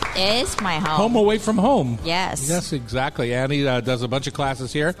home. It's my home. Home away from home. Yes. Yes, exactly. Annie does a bunch of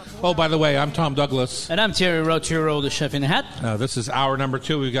classes here. Oh, by the way, I'm Tom Douglas. And I'm Thierry Roturo, the chef in the hat. This is hour number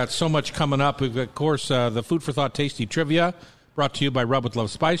 2. We've got so much coming up. We've got, of course, the Food for Thought Tasty Trivia, brought to you by Rub with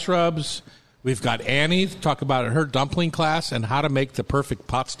Love Spice Rubs. We've got Annie to talk about her dumpling class and how to make the perfect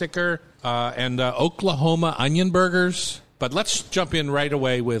pot sticker, and Oklahoma onion burgers. But let's jump in right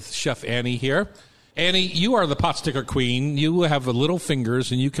away with Chef Annie here. Annie, you are the pot sticker queen. You have little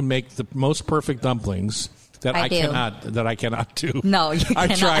fingers, and you can make the most perfect dumplings that I cannot do. No, you I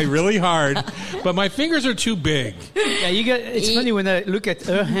cannot. try really hard, but my fingers are too big. Yeah, it's funny when I look at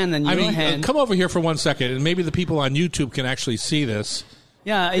her hand and your hand. Come over here for 1 second, and maybe the people on YouTube can actually see this.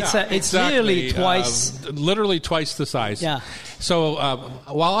 Yeah, it's Exactly. literally twice. Twice the size. Yeah. So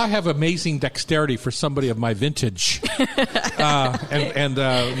while I have amazing dexterity for somebody of my vintage and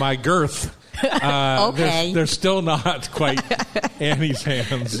my girth, Okay. they're still not quite Annie's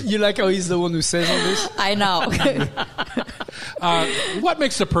hands. You like how he's the one who says all this? I know. What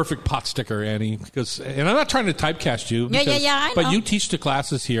makes the perfect pot sticker, Annie? And I'm not trying to typecast you. Yeah, I know. But you teach the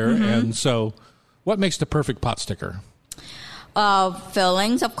classes here, and so what makes the perfect pot sticker?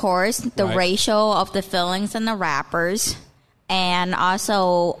 Fillings, of course, the Right. ratio of the fillings and the wrappers, and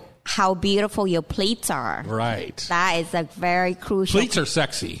also how beautiful your plates are. Right. That is a very crucial. Plates are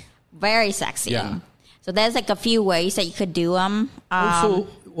sexy. Very sexy. Yeah. So there's like a few ways that you could do them. Also,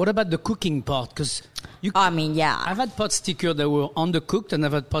 what about the cooking part? Because I've had pot stickers that were undercooked, and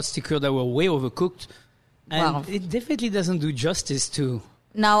I've had pot stickers that were way overcooked, and Well- it definitely doesn't do justice to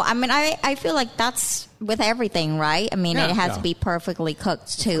No, I mean, I feel like that's with everything, right? I mean, it has to be perfectly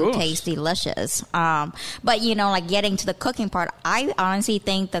cooked to taste delicious. But, you know, like getting to the cooking part, I honestly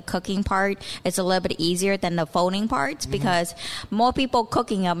think the cooking part is a little bit easier than the folding parts because more people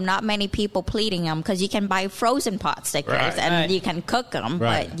cooking them, not many people pleating them because you can buy frozen pot stickers and you can cook them,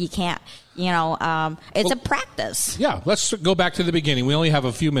 but you can't. You know, it's a practice. Yeah, let's go back to the beginning. We only have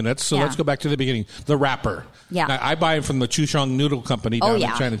a few minutes, so let's go back to the beginning. The wrapper. Yeah. Now, I buy them from the Chushong Noodle Company down in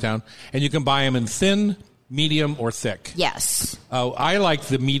Chinatown, and you can buy them in thin, medium, or thick. Yes. I like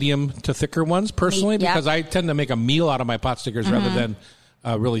the medium to thicker ones, personally, because I tend to make a meal out of my pot stickers rather than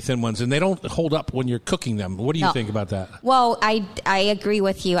really thin ones, and they don't hold up when you're cooking them. What do you think about that? Well, I agree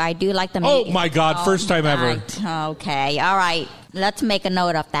with you. I do like the medium. Oh, my God. First time ever. Okay. All right. Let's make a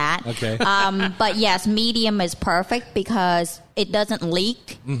note of that. Okay. But yes, medium is perfect because it doesn't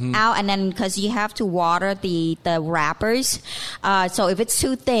leak out, and then because you have to water the wrappers. So if it's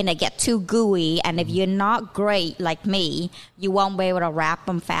too thin, it gets too gooey, and if you're not great like me, you won't be able to wrap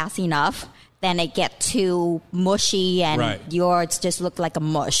them fast enough. Then it gets too mushy and yours just look like a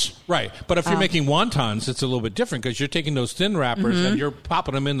mush. Right. But if you're making wontons, it's a little bit different because you're taking those thin wrappers and you're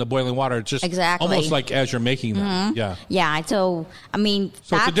popping them in the boiling water. It's just almost like as you're making them. Yeah. Yeah. So, I mean.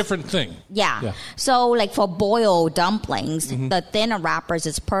 So it's a different thing. Yeah. So, like for boiled dumplings, the thinner wrappers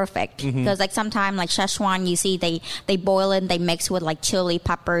is perfect. Because like sometimes like Szechuan, you see they boil it, they mix with like chili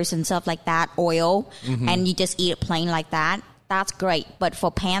peppers and stuff like that, oil, and you just eat it plain like that. That's great. But for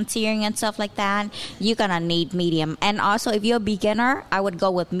pan searing and stuff like that, you're going to need medium. And also, if you're a beginner, I would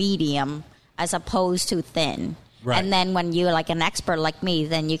go with medium as opposed to thin. Right. And then when you're like an expert like me,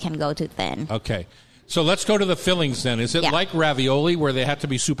 then you can go to thin. Okay. So let's go to the fillings then. Is it like ravioli where they have to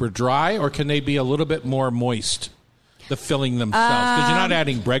be super dry, or can they be a little bit more moist? The filling themselves, because you're not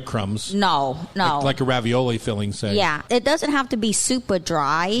adding breadcrumbs. No. Like a ravioli filling, say. Yeah. It doesn't have to be super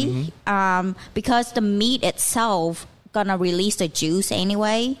dry because the meat itself gonna release the juice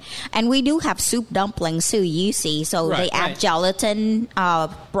anyway, and we do have soup dumplings too, you see, so they add gelatin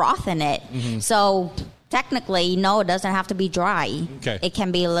broth in it, so technically no, it doesn't have to be dry. It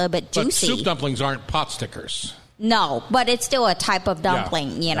can be a little bit juicy. But soup dumplings aren't pot stickers. No, but it's still a type of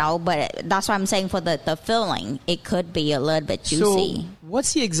dumpling, you know, but that's what I'm saying for the filling, it could be a little bit juicy. So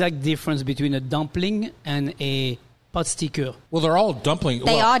what's the exact difference between a dumpling and a pot sticker? Well, they're all dumplings.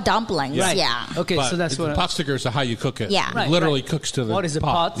 They are dumplings, Okay, but so that's what... pot stickers are how you cook it. Yeah. It literally cooks to the pot. What is a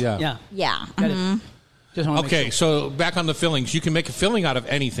pot? Yeah. Got it. Okay, so back on the fillings. You can make a filling out of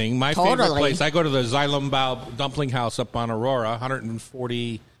anything. My favorite place, I go to the Xylem Bao Dumpling House up on Aurora,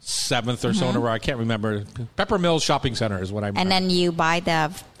 147th or so in Aurora. I can't remember. Pepper Mills Shopping Center is what I remember. And then you buy the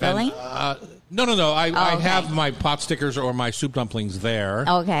filling? No. I have my pot stickers or my soup dumplings there.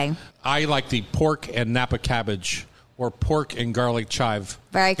 Okay. I like the pork and Napa cabbage or pork and garlic chive.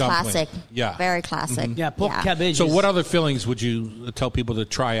 Very dumpling. classic. Yeah. Very classic. Yeah, pork cabbage. So what other fillings would you tell people to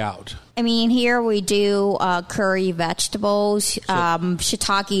try out? I mean, here we do curry vegetables.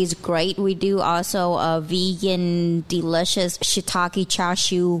 Shiitake is great. We do also a vegan, delicious shiitake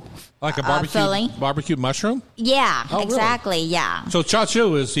chashu like a barbecued mushroom? Yeah, oh, exactly, really? Yeah. So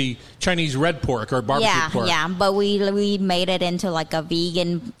chashu is the Chinese red pork or barbecue pork. Yeah, but we made it into like a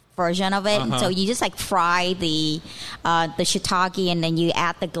vegan version of it. And so you just like fry the shiitake and then you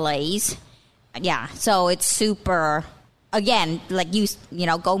add the glaze. Yeah, so it's super... Again, like you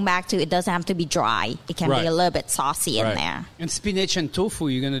know, going back to it doesn't have to be dry. It can be a little bit saucy in there. And spinach and tofu,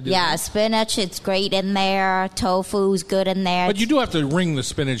 you're going to do Yeah, that? spinach, it's great in there. Tofu's good in there. But you do have to wring the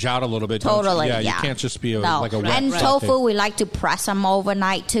spinach out a little bit, Totally, don't you? You can't just be like a wet And saute. tofu, we like to press them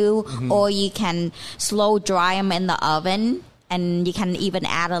overnight too, or you can slow dry them in the oven. And you can even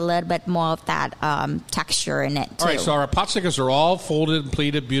add a little bit more of that texture in it, too. All right, so our pot stickers are all folded and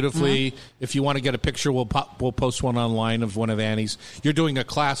pleated beautifully. If you want to get a picture, we'll post one online of one of Annie's. You're doing a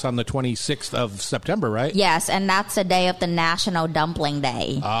class on the 26th of September, right? Yes, and that's the day of the National Dumpling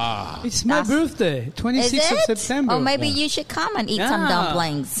Day. Ah. It's my birthday, 26th of September. Oh, maybe you should come and eat some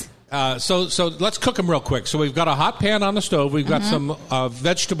dumplings. So let's cook them real quick. So we've got a hot pan on the stove. We've got some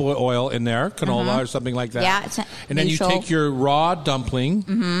vegetable oil in there, canola or something like that. Yeah, and then neutral. you take your raw dumpling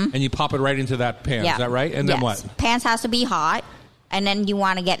and you pop it right into that pan. Yeah. Is that right? And then what? Pans has to be hot, and then you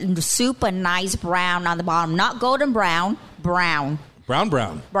want to get super nice brown on the bottom, not golden brown, brown.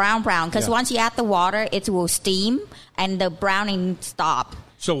 Brown. Because once you add the water, it will steam and the browning stop.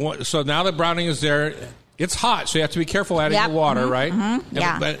 So now the browning is there. It's hot, so you have to be careful adding Yep. the water, right?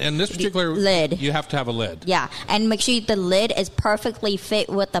 Yeah. And this particular lid. you have to have a lid. Yeah, and make sure the lid is perfectly fit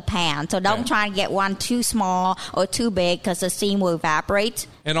with the pan. So don't Okay. try to get one too small or too big because the steam will evaporate.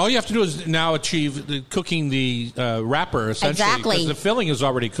 And all you have to do is now achieve cooking the wrapper, essentially. Exactly. Because the filling is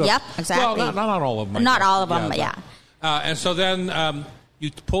already cooked. Yep, exactly. Well, not all of them. I Not guess. all of them, but yeah. And so then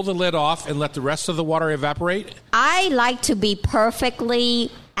you pull the lid off and let the rest of the water evaporate. I like to be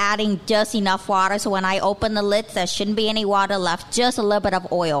perfectly adding just enough water so when I open the lid, there shouldn't be any water left, just a little bit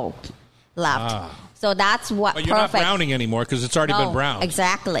of oil left. So that's what But you're perfect. not browning anymore because it's already been No, browned.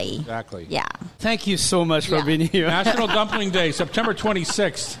 Exactly. Exactly. Yeah. Thank you so much for Yeah. being here. National Dumpling Day, September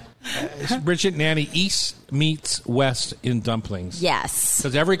 26th. Bridget and Annie, East meets West in dumplings. Yes.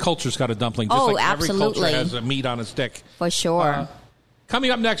 Because every culture's got a dumpling. Just Oh, like every absolutely. culture has a meat on a stick. For sure.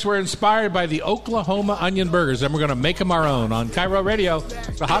 Coming up next, we're inspired by the Oklahoma onion burgers, and we're going to make them our own on Cairo Radio,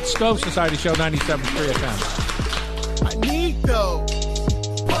 the Hot Stove Society Show, 97.3 FM. I need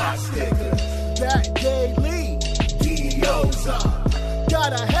those pot stickers that daily Diosa.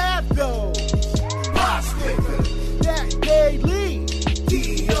 Gotta have those pot stickers that daily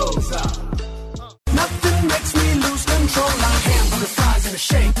Diosa. Nothing makes me lose control like hamburger fries and a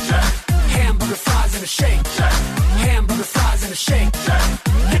shake. Hamburger fries and a shake. Hamburger fries and a shake.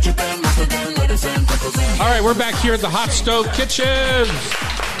 Get your band, mustard, and lettuce and pickles in. All right, we're back here at the Hot Stove Kitchen.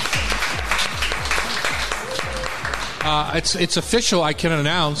 It's official. I can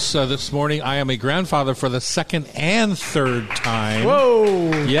announce this morning I am a grandfather for the second and third time.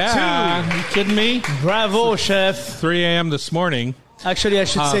 Whoa. Yeah. You kidding me? Bravo, chef. 3 a.m. this morning. Actually, I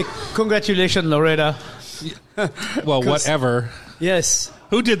should say congratulations, Loretta. Well, whatever. Yes.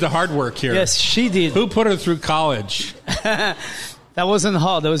 Who did the hard work here? Yes, she did. Who put her through college? That wasn't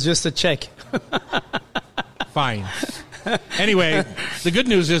hard. That was just a check. Fine. Anyway, the good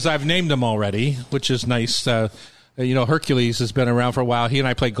news is I've named them already, which is nice. Hercules has been around for a while. He and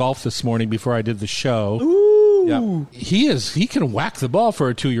I played golf this morning before I did the show. Ooh. Yeah. He can whack the ball for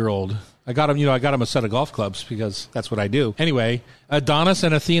a 2-year-old. I got him a set of golf clubs because that's what I do. Anyway, Adonis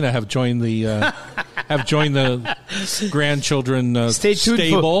and Athena have joined the grandchildren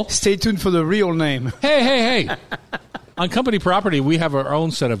stable. Stay tuned for the real name. Hey. On company property, we have our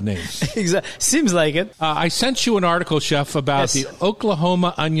own set of names. Exactly. Seems like it. I sent you an article, Chef, about Yes. the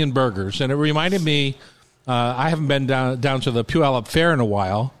Oklahoma onion burgers, and it reminded me, I haven't been down to the Puyallup Fair in a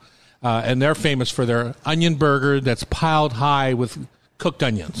while, and they're famous for their onion burger that's piled high with cooked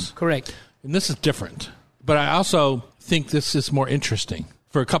onions. Correct. And this is different. But I also think this is more interesting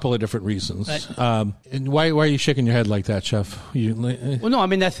for a couple of different reasons. Right. And why are you shaking your head like that, Chef? Well, no, I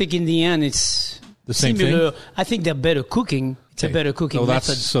mean, I think in the end it's The same similar. thing? I think they're better cooking. It's a better cooking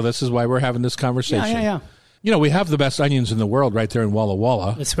method. So this is why we're having this conversation. Yeah. We have the best onions in the world right there in Walla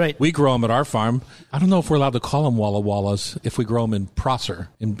Walla. That's right. We grow them at our farm. I don't know if we're allowed to call them Walla Wallas if we grow them in Prosser,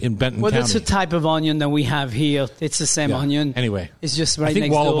 in Benton Well, County. that's the type of onion that we have here. It's the same Yeah. onion. Anyway. It's just right I think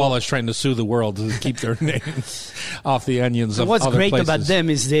next Walla door. Walla is trying to sue the world to keep their names off the onions of What's other great places. about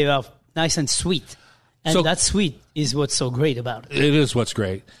them is they are nice and sweet. And So- that sweet is what's so great about it. It is what's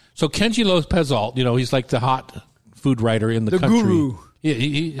great. So Kenji Lopez-Alt, he's like the hot food writer in the The country. guru.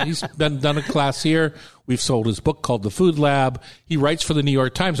 He's done a class here. We've sold his book called The Food Lab. He writes for the New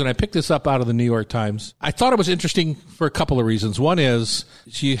York Times, and I picked this up out of the New York Times. I thought it was interesting for a couple of reasons. One is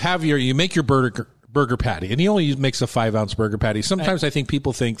you make your burger patty, and he only makes a 5-ounce burger patty. Sometimes I think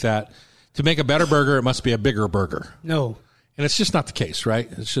people think that to make a better burger, it must be a bigger burger. No. And it's just not the case, right?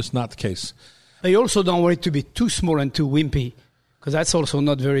 It's just not the case. But you also don't want it to be too small and too wimpy, because that's also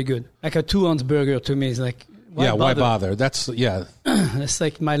not very good. Like a 2-ounce burger to me is like, why bother? That's, It's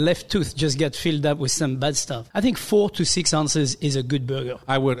like my left tooth just get filled up with some bad stuff. I think 4 to 6 ounces is a good burger.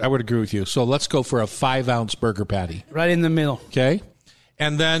 I would agree with you. So let's go for a 5-ounce burger patty. Right in the middle. Okay.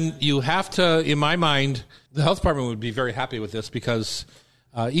 And then you have to, in my mind, the health department would be very happy with this because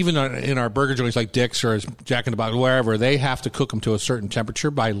even in our burger joints like Dick's or Jack in the Box, wherever, they have to cook them to a certain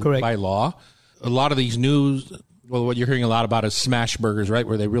temperature by law. A lot of these what you're hearing a lot about is smash burgers, right?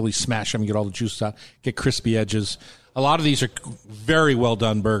 Where they really smash them, get all the juice out, get crispy edges. A lot of these are very well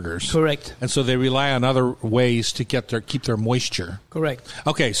done burgers. Correct. And so they rely on other ways to keep their moisture. Correct.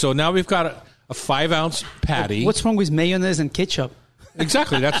 Okay, so now we've got a 5-ounce patty. What's wrong with mayonnaise and ketchup?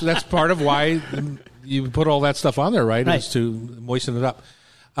 Exactly. That's part of why you put all that stuff on there, right? Right. Is to moisten it up.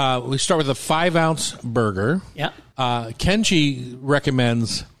 We start with a 5-ounce burger. Yeah. Kenji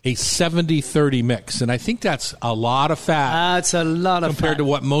recommends a 70-30 mix, and I think that's a lot of fat. That's a lot of compared fat. to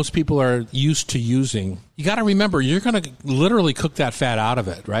what most people are used to using. You got to remember, you're going to literally cook that fat out of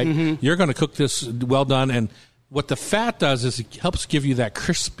it, right? Mm-hmm. You're going to cook this well done, and what the fat does is it helps give you that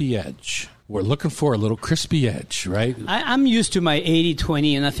crispy edge we're looking for a little crispy edge, right? I'm used to my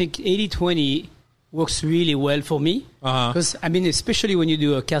 80-20, and I think 80-20 works really well for me. Because, I mean, especially when you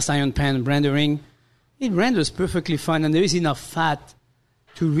do a cast iron pan rendering, it renders perfectly fine, and there is enough fat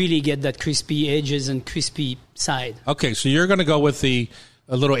to really get that crispy edges and crispy side. Okay, so you're going to go with a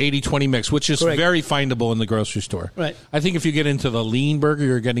little 80-20 mix, which is Correct. very findable in the grocery store. Right. I think if you get into the lean burger,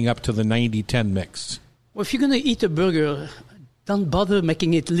 you're getting up to the 90-10 mix. Well, if you're going to eat a burger, don't bother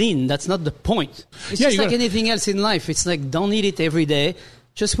making it lean. That's not the point. It's just like anything else in life. It's like, don't eat it every day.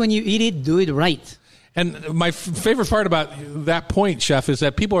 Just when you eat it, do it right. And my favorite part about that point, Chef, is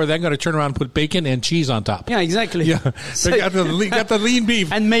that people are then going to turn around and put bacon and cheese on top. Yeah, exactly. Yeah, they got the lean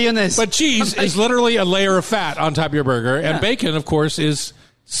beef. And mayonnaise. But cheese is literally a layer of fat on top of your burger. And bacon, of course, is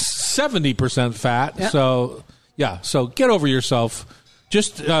 70% fat. Yeah. So get over yourself.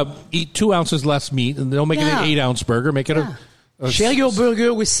 Just eat 2 ounces less meat, and don't make it an 8-ounce burger. Make it share your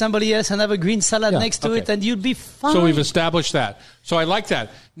burger with somebody else and have a green salad next to it, and you'll be fine. So we've established that. So I like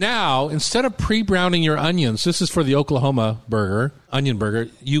that. Now, instead of pre-browning your onions, this is for the Oklahoma burger, onion burger,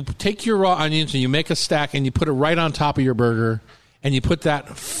 you take your raw onions and you make a stack and you put it right on top of your burger, and you put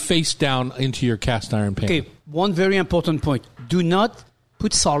that face down into your cast iron pan. Okay, one very important point. Do not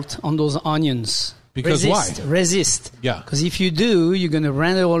put salt on those onions. Because why? Resist. Yeah. Because if you do, you're going to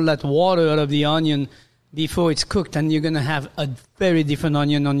render all that water out of the onion before it's cooked, and you're going to have a very different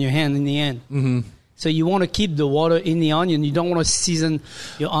onion on your hand in the end. Mm-hmm. So you want to keep the water in the onion. You don't want to season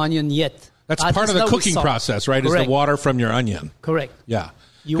your onion yet. That's part of the cooking process, right? Correct. Is the water from your onion. Correct. Yeah.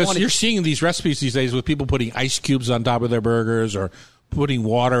 Because you're seeing these recipes these days with people putting ice cubes on top of their burgers, or putting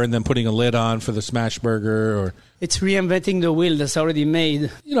water and then putting a lid on for the smash burger. Or it's reinventing the wheel that's already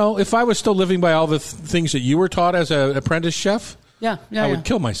made. You know, if I was still living by all the things that you were taught as an apprentice chef, I would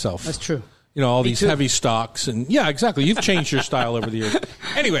kill myself. That's true. You know, all Me these too. heavy stocks. And yeah, exactly. You've changed your style over the years.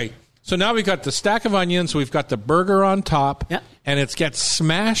 Anyway, so now we've got the stack of onions. We've got the burger on top. Yeah. And it gets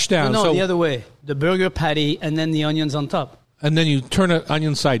smashed down. No, so, the other way. The burger patty and then the onions on top. And then you turn it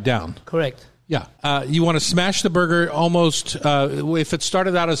onion side down. Correct. Yeah. You want to smash the burger almost, if it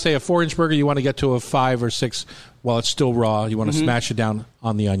started out as, say, a 4-inch burger, you want to get to a 5 or 6 while it's still raw. You want to smash it down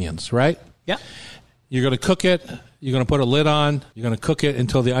on the onions, right? Yeah. You're going to cook it. You're going to put a lid on. You're going to cook it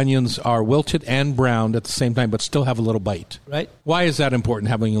until the onions are wilted and browned at the same time, but still have a little bite. Right. Why is that important,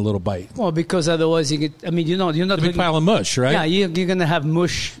 having a little bite? Well, because otherwise you get, I mean, you're not A big pile of mush, right? Yeah, you're going to have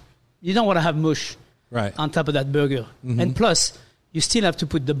mush. You don't want to have mush Right. on top of that burger. And plus, you still have to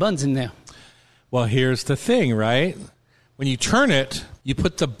put the buns in there. Well, here's the thing, right? When you turn it, you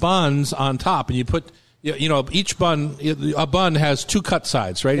put the buns on top, and you put, you know, each bun, a bun has 2 cut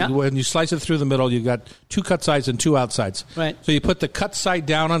sides, right? Yeah. When you slice it through the middle, you've got 2 cut sides and 2 outsides. Right. So you put the cut side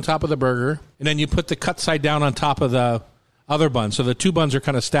down on top of the burger, and then you put the cut side down on top of the other bun. So the 2 buns are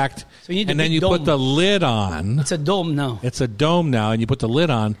kind of stacked. So you need and the then big you put dome. the lid on. It's a dome now. It's a dome now, and you put the lid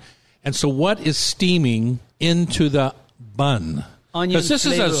on. And so what is steaming into the bun? Onion 'Cause this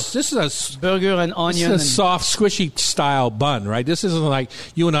flavor. is a Burger and This onion. is a soft, squishy style bun, right? This isn't like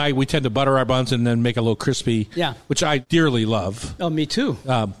you and I, we tend to butter our buns and then make a little crispy, Yeah. which I dearly love. Oh, me too.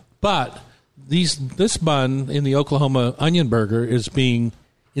 But this bun in the Oklahoma onion burger is being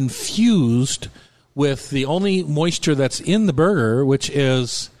infused with the only moisture that's in the burger, which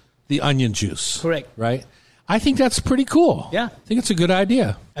is the onion juice. Correct. Right? I think that's pretty cool. Yeah. I think it's a good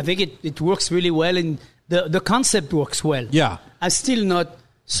idea. I think it works really well, and the concept works well. Yeah. I'm still not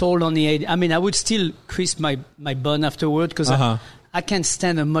sold on the idea. I mean, I would still crisp my bun afterward because I can't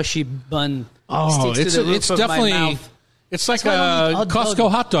stand a mushy bun. Oh, Sticks to the roof it's of my definitely, mouth. it's like That's why I a don't eat hot Costco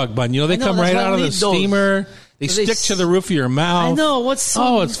dog. hot dog bun. You know, they I know, come that's right why I out of don't the eat those. steamer. They So they stick to the roof of your mouth. I know what's so.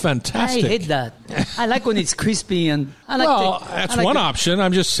 Oh, it's fantastic. I hate that. I like when it's crispy, and I like. That's one option.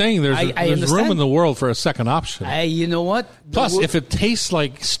 I'm just saying there's I there's room understand. in the world for a second option. You know what? Plus, if it tastes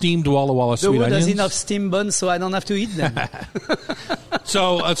like steamed Walla Walla the sweet wood has onions. enough steam buns, so I don't have to eat them.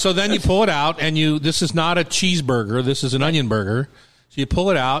 So then you pull it out, and this is not a cheeseburger. This is an onion burger. So you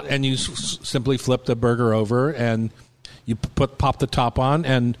pull it out, and you simply flip the burger over, and you pop the top on.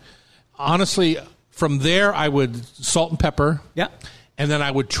 And honestly, from there, I would salt and pepper. Yeah. And then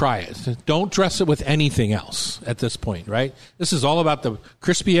I would try it. Don't dress it with anything else at this point, right? This is all about the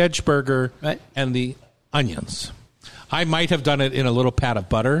crispy edge burger and the onions. I might have done it in a little pat of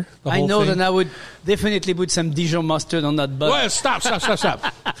butter. I know that I would definitely put some Dijon mustard on that butter. Well, stop.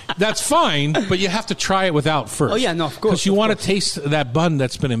 That's fine, but you have to try it without first. Oh, yeah, no, of course. Because you want to taste that bun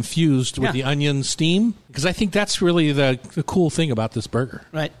that's been infused with the onion steam. Because I think that's really the cool thing about this burger.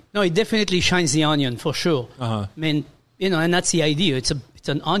 Right. No, it definitely shines the onion, for sure. I mean, and that's the idea. It's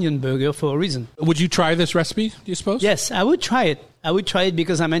an onion burger for a reason. Would you try this recipe, do you suppose? Yes, I would try it. I would try it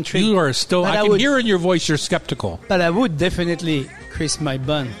because I'm intrigued. You are still. But I can would, hear in your voice you're skeptical. But I would definitely crisp my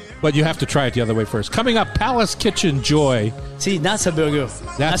bun. But you have to try it the other way first. Coming up, Palace Kitchen Joy. See, that's a burger.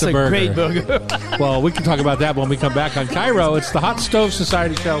 That's a burger. Great burger. Well, we can talk about that when we come back on Cairo. It's the Hot Stove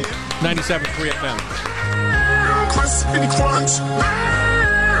Society Show, 97.3 FM. Crispy crunch.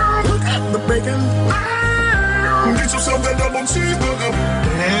 Look at the bacon. Get yourself that double cheeseburger.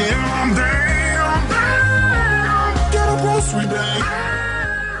 Damn. Get a grocery bag.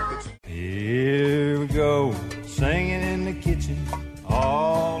 Here we go, singing in the kitchen,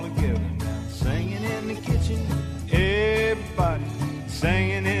 all together now. Singing in the kitchen, everybody.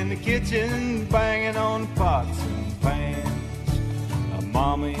 Singing in the kitchen, banging on pots and pans.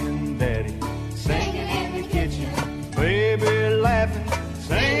 Mommy and daddy, singing in the kitchen, baby laughing,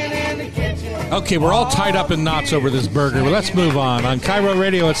 singing in the kitchen. Okay, we're all tied up in knots over this burger, but let's move on. On Cairo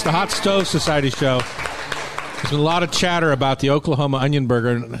Radio, it's the Hot Stove Society Show. There's been a lot of chatter about the Oklahoma onion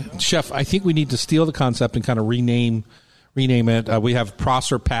burger. Chef, I think we need to steal the concept and kind of rename it. We have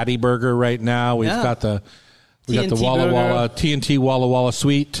Prosser Patty Burger right now. We've got the Walla Walla TNT Walla Walla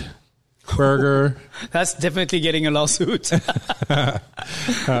Sweet Burger. That's definitely getting a lawsuit.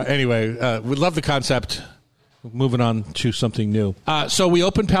 Anyway, we love the concept. Moving on to something new. So we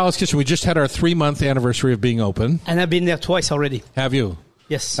opened Palace Kitchen. We just had our 3-month anniversary of being open. And I've been there twice already. Have you?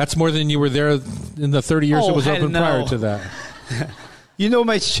 Yes. That's more than you were there in the 30 years it was open prior to that. You know,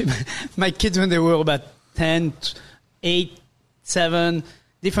 my kids, when they were about 10, 8, 7,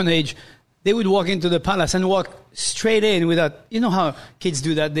 different age, they would walk into the palace and walk straight in without, you know how kids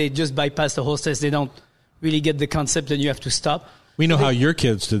do that? They just bypass the hostess. They don't really get the concept and you have to stop. We know how your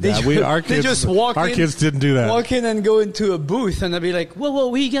kids did that. Our kids didn't do that. Walk in and go into a booth and I'd be like, whoa,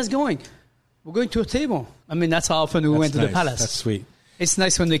 where are you guys going? We're going to a table. I mean, that's how often we went to the palace. That's sweet. It's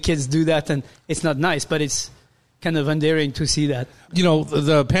nice when the kids do that, and it's not nice, but it's kind of endearing to see that. You know,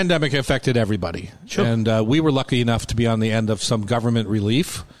 the pandemic affected everybody. Sure. And we were lucky enough to be on the end of some government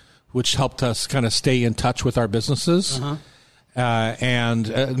relief, which helped us kind of stay in touch with our businesses. Uh-huh.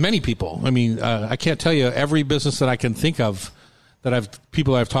 And many people. I mean, I can't tell you every business that I can think of that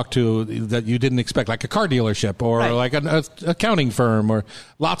people I've talked to that you didn't expect, like a car dealership or like an accounting firm, or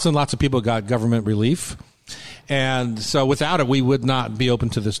lots and lots of people got government relief. And so without it, we would not be open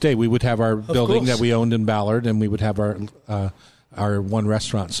to this day. We would have our building that we owned in Ballard, and we would have our one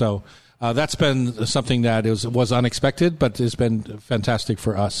restaurant. So that's been something that was unexpected, but has been fantastic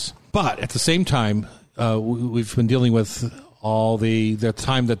for us. But at the same time, we've been dealing with all the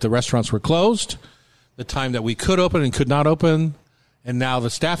time that the restaurants were closed, the time that we could open and could not open, and now the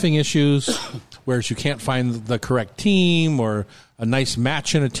staffing issues, whereas you can't find the correct team or a nice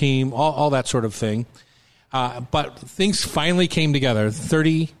match in a team, all that sort of thing. But things finally came together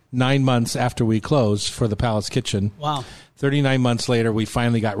 39 months after we closed for the Palace Kitchen. Wow. 39 months later, we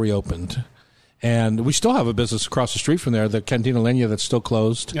finally got reopened. And we still have a business across the street from there, the Cantina Lenya, that's still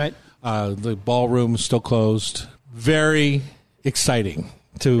closed. Right. The ballroom is still closed. Very exciting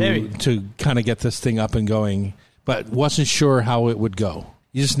to kind of get this thing up and going, but wasn't sure how it would go.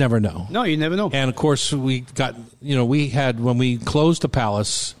 You just never know. No, you never know. And, of course, we had, when we closed the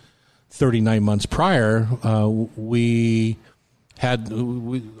Palace 39 months prior, we had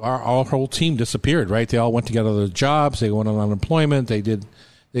our whole team disappeared, right? They all went to get other jobs. They went on unemployment. They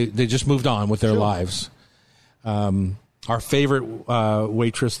just moved on with their lives. Our favorite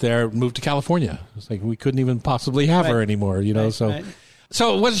waitress there moved to California. It's like we couldn't even possibly have her anymore, you know. So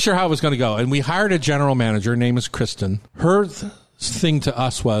I wasn't sure how it was going to go. And we hired a general manager. Her name is Kristen. Her thing to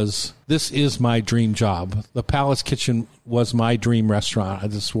us was, this is my dream job. The Palace Kitchen was my dream restaurant.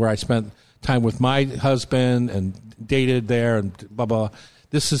 This is where I spent time with my husband and dated there and blah, blah.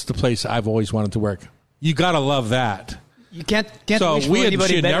 This is the place I've always wanted to work. You got to love that. You can't so wish for anybody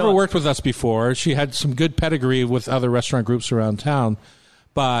she had better. never worked with us before. She had some good pedigree with other restaurant groups around town.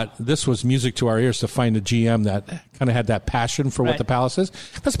 But this was music to our ears to find a GM that kind of had that passion for what the Palace is.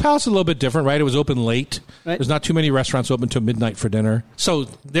 Because Palace is a little bit different, right? It was open late. Right. There's not too many restaurants open till midnight for dinner. So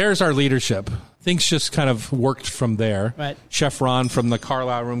there's our leadership. Things just kind of worked from there. Right. Chef Ron from the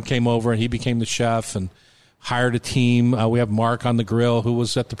Carlisle Room came over, and he became the chef and hired a team. We have Mark on the grill, who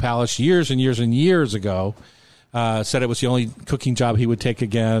was at the Palace years and years and years ago. Said it was the only cooking job he would take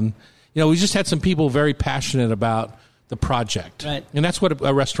again. You know, we just had some people very passionate about the project. Right. And that's what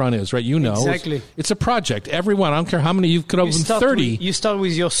a restaurant is, right? You know. Exactly. It's a project. Everyone, I don't care how many, you could open 30. You start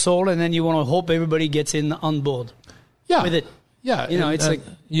with your soul, and then you want to hope everybody gets in on board. Yeah. With it. Yeah. You know, it's like...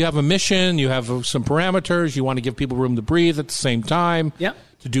 You have a mission, you have some parameters, you want to give people room to breathe at the same time. Yeah.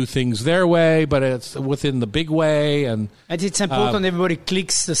 To do things their way, but it's within the big way. And it's important everybody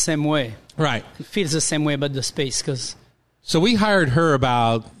clicks the same way. Right. It feels the same way about the space, because So we hired her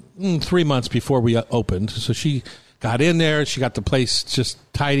about 3 months before we opened. So she got in there. She got the place just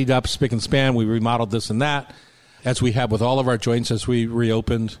tidied up, spick and span. We remodeled this and that, as we have with all of our joints as we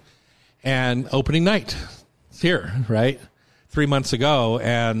reopened. And opening night, it's here, right? 3 months ago,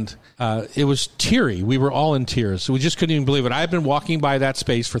 and it was teary. We were all in tears. We just couldn't even believe it. I've been walking by that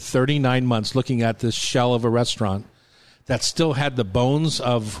space for 39 months looking at this shell of a restaurant that still had the bones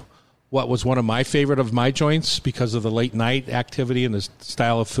of what was one of my favorite of my joints because of the late night activity and the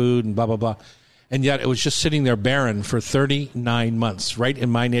style of food and blah, blah, blah. And yet it was just sitting there barren for 39 months, right in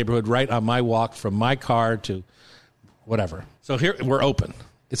my neighborhood, right on my walk from my car to whatever. So here we're open.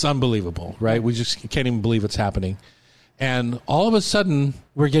 It's unbelievable, right? We just can't even believe it's happening. And all of a sudden,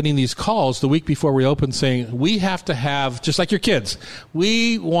 we're getting these calls the week before we open saying, we have to have, just like your kids,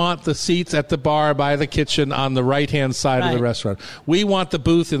 we want the seats at the bar by the kitchen on the right-hand side of the restaurant. We want the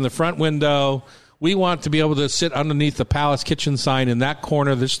booth in the front window. We want to be able to sit underneath the Palace Kitchen sign in that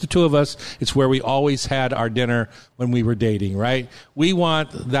corner. There's the two of us. It's where we always had our dinner when we were dating, right? We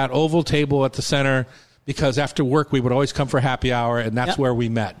want that oval table at the center because after work, we would always come for happy hour, and that's where we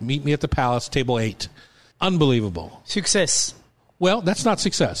met. Meet me at the Palace, table 8. Unbelievable. Success. Well, that's not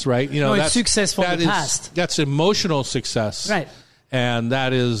success, right? You know, No, it's that's success from the past. That's emotional success. Right. And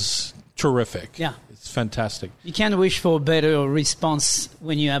that is terrific. Yeah. It's fantastic. You can't wish for a better response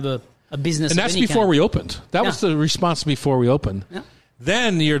when you have a business. And of that's any before kind. we opened. That was the response before we opened. Yeah.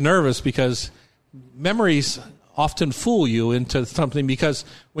 Then you're nervous because memories often fool you into something, because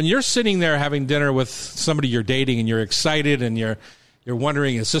when you're sitting there having dinner with somebody you're dating and you're excited and you're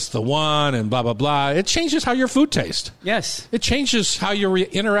wondering, is this the one, and blah, blah, blah, it changes how your food tastes. Yes. It changes how you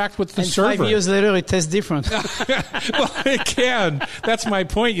interact with the and server. 5 years later, it tastes different. Well, it can. That's my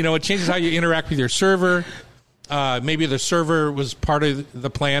point. You know, it changes how you interact with your server. Maybe the server was part of the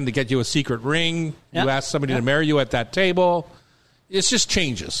plan to get you a secret ring. You asked somebody to marry you at that table. It just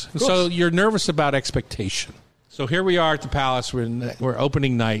changes. So you're nervous about expectation. So here we are at the Palace. We're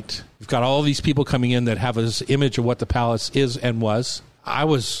opening night. We've got all these people coming in that have this image of what the Palace is and was. I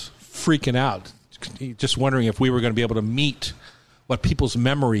was freaking out, just wondering if we were going to be able to meet what people's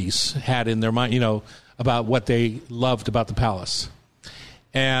memories had in their mind, you know, about what they loved about the Palace.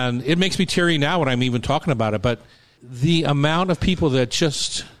 And it makes me teary now when I'm even talking about it. But the amount of people that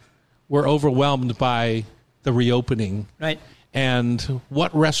just were overwhelmed by the reopening, right, and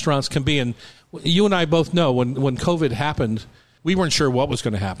what restaurants can be. And you and I both know when COVID happened, we weren't sure what was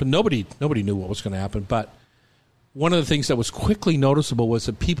going to happen. Nobody knew what was going to happen. But one of the things that was quickly noticeable was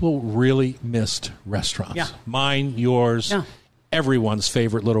that people really missed restaurants. Yeah. Mine, yours, everyone's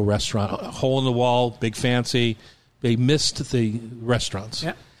favorite little restaurant, hole in the wall, big fancy. They missed the restaurants.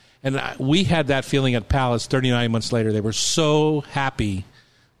 Yeah. And we had that feeling at Palace 39 months later. They were so happy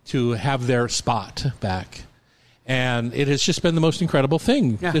to have their spot back. And it has just been the most incredible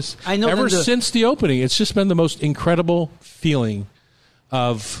thing. Yeah. Just, I know ever that since the opening, it's just been the most incredible feeling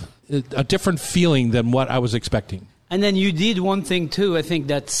of a different feeling than what I was expecting. And then you did one thing too, I think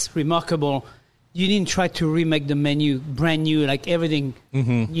that's remarkable. You didn't try to remake the menu brand new, like everything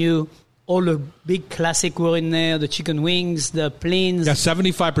new. All the big classic were in there, the chicken wings, the plains. Yeah,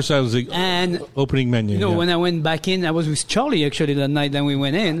 75% was the opening menu. You know, when I went back in, I was with Charlie actually that night that we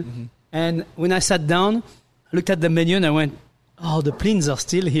went in. And when I sat down, I looked at the menu and I went, oh, the plains are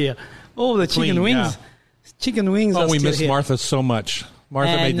still here. Oh, the chicken Plain, wings. yeah. Chicken wings are we still miss here. Martha so much.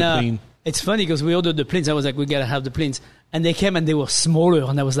 Martha made the plain. It's funny because we ordered the plains. I was like, we got to have the plains. And they came and they were smaller.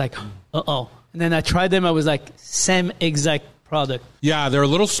 And I was like, uh-oh. And then I tried them. I was like, same exact product. Yeah, they're a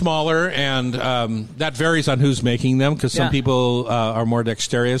little smaller, and that varies on who's making them, because some people are more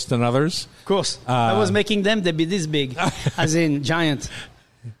dexterous than others. Of course. I was making them, they'd be this big, as in giant.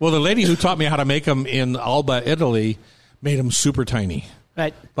 Well, the lady who taught me how to make them in Alba, Italy, made them super tiny.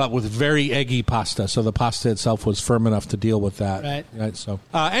 Right. But with very eggy pasta, so the pasta itself was firm enough to deal with that. Right. So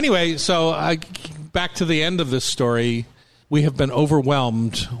anyway, back to the end of this story, we have been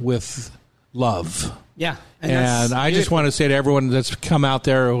overwhelmed with love. Yeah. And I just want to say to everyone that's come out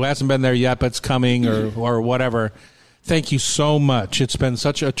there who hasn't been there yet but's coming or whatever, thank you so much. It's been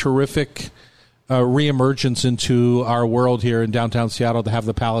such a terrific reemergence into our world here in downtown Seattle to have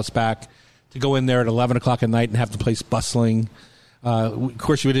the Palace back, to go in there at 11 o'clock at night and have the place bustling. Of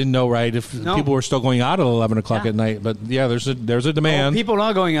course, we didn't know, right, if people were still going out at 11 o'clock at night. But, yeah, there's a demand. Oh, people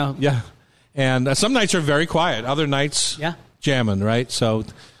are going out. Yeah. And some nights are very quiet. Other nights, jamming, right? So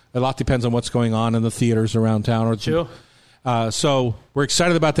a lot depends on what's going on in the theaters around town. Sure. So we're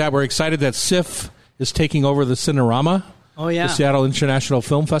excited about that. We're excited that SIFF is taking over the Cinerama. Oh, yeah. The Seattle International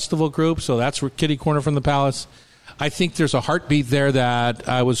Film Festival group. So that's kitty corner from the Palace. I think there's a heartbeat there that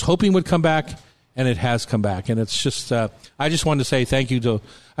I was hoping would come back and it has come back. And it's just, I just wanted to say thank you to,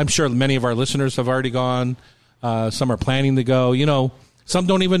 I'm sure many of our listeners have already gone. Some are planning to go. You know, some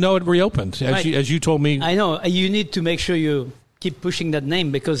don't even know it reopened, Right. as you told me. I know. You need to make sure you keep pushing that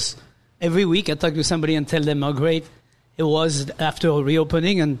name, because every week I talk to somebody and tell them how great it was after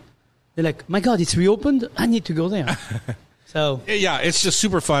reopening, and they're like, my God, it's reopened? I need to go there. So Yeah, it's just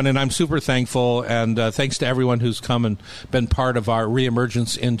super fun, and I'm super thankful. And thanks to everyone who's come and been part of our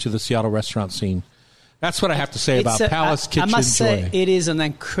reemergence into the Seattle restaurant scene. That's what I have to say about Palace Kitchen I must Joy. say, it is an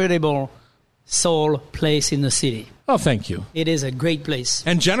incredible soul place in the city. Oh, thank you. It is a great place.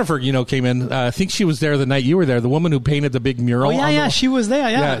 And Jennifer, came in. I think she was there the night you were there. The woman who painted the big mural. Oh, yeah, she was there,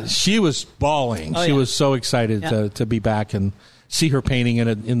 yeah. She was bawling. Oh, she yeah. was so excited Yeah. to be back and see her painting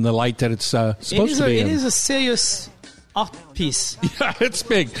in the light that it's supposed to be It in. is a serious art piece. Yeah, it's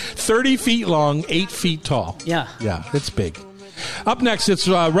big. 30 feet long, 8 feet tall. Yeah. Yeah, it's big. Up next, it's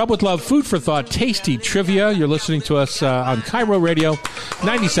Rub with Love, Food for Thought, Tasty Trivia. You're listening to us on Cairo Radio,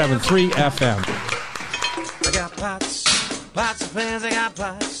 97.3 FM. I got pots of pans, I got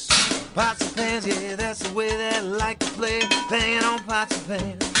pots of pans, yeah, that's the way that I like to play. Banging on pots of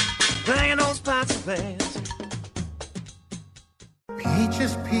pans, banging those pots of pans.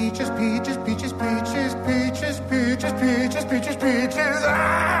 Peaches, peaches, peaches, peaches, peaches, peaches, peaches, peaches, peaches, peaches.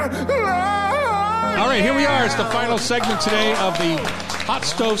 All right, here we are. It's the final segment today of the Hot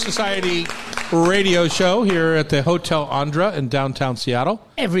Stove Society radio show here at the Hotel Andra in downtown Seattle.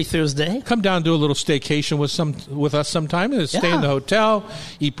 Every Thursday. Come down, do a little staycation with us sometime. Stay Yeah. in the hotel,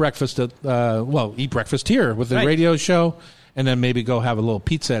 eat breakfast eat breakfast here with the Right. radio show, and then maybe go have a little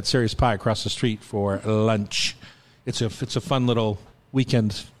pizza at Serious Pie across the street for lunch. It's a fun little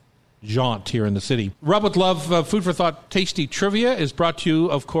weekend jaunt here in the city. Rub with Love, Food for Thought, Tasty Trivia is brought to you,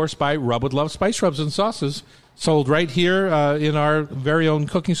 of course, by Rub with Love Spice Rubs and Sauces, sold right here in our very own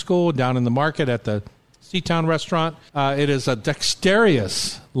cooking school down in the market at the Seatown restaurant. It is a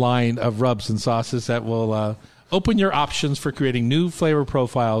dexterous line of rubs and sauces that will open your options for creating new flavor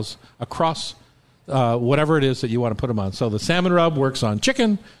profiles across whatever it is that you want to put them on. So the salmon rub works on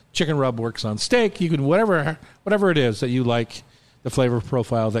chicken rub works on steak. You can whatever it is that you like, the flavor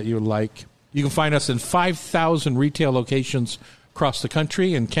profile that you like. You can find us in 5,000 retail locations across the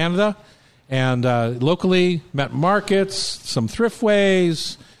country in Canada, and locally, Met Markets, some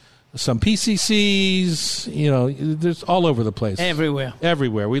Thriftways, some PCCs. There's all over the place. Everywhere.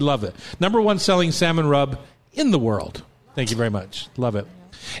 Everywhere. We love it. Number one selling salmon rub in the world. Thank you very much. Love it.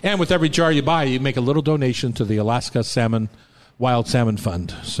 And with every jar you buy, you make a little donation to the Alaska Wild Salmon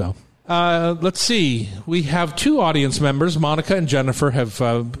Fund. So let's see. We have two audience members. Monica and Jennifer have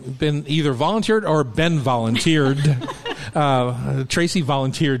been either volunteered or been volunteered. Tracy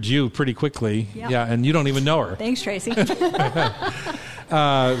volunteered you pretty quickly. Yep. Yeah, and you don't even know her. Thanks, Tracy.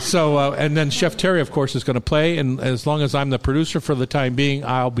 And then Chef Terry, of course, is going to play. And as long as I'm the producer for the time being,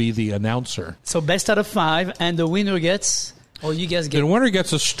 I'll be the announcer. So best out of 5, and the winner gets, or you guys get. The winner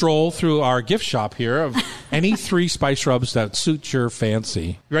gets a stroll through our gift shop here of any 3 spice rubs that suit your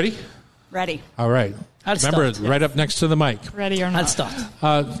fancy. You ready? Ready. All right. I'll Remember, start. right up next to the mic. Ready or I'll not. start.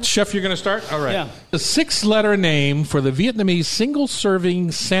 Chef, you're going to start? All right. Yeah. The 6-letter name for the Vietnamese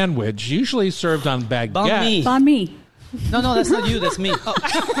single-serving sandwich, usually served on baguette. Banh mi. Banh mi. No, that's not you. That's me.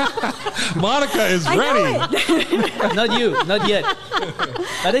 Monica is ready. Not you. Not yet.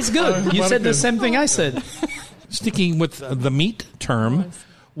 But it's good. You said the same thing I said. Sticking with the meat term,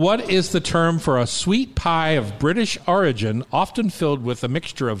 what is the term for a sweet pie of British origin, often filled with a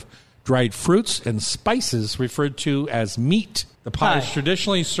mixture of dried fruits and spices, referred to as meat? The pie is Pie.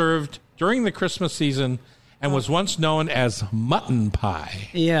 traditionally served during the Christmas season and was once known as mutton pie.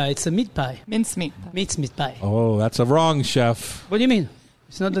 Yeah, it's a meat pie. Mincemeat. Meat pie. Oh, that's a wrong, Chef. What do you mean?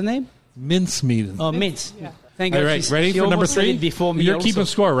 It's not the name? Mincemeat. Oh, mince. Yeah. Thank All God. right, She ready for number almost said 3? it before me You're also. keeping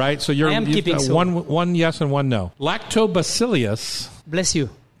score, right? So you're I am keeping score. one yes and one no. Lactobacillus Bless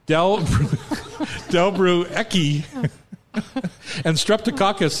you. delbrueckii and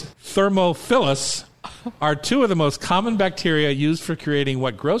Streptococcus thermophilus are 2 of the most common bacteria used for creating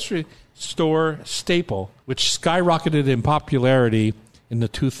what grocery store staple, which skyrocketed in popularity in the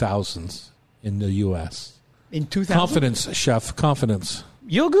 2000s in the U.S. In 2000? Confidence, Chef, confidence.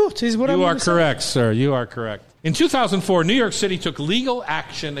 Yogurt is what I'm You are gonna say. correct, sir. You are correct. In 2004, New York City took legal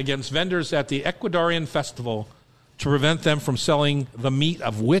action against vendors at the Ecuadorian festival to prevent them from selling the meat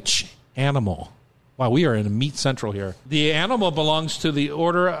of which animal? Wow, we are in a meat central here. The animal belongs to the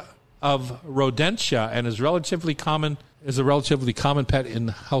order of Rodentia and is a relatively common pet in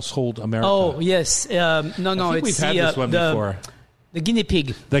household America. Oh, yes. No, I think it's we've had this one before. The guinea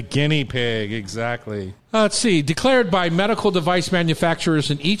pig. The guinea pig, exactly. Let's see. Declared by medical device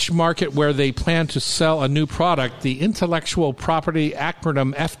manufacturers in each market where they plan to sell a new product, the intellectual property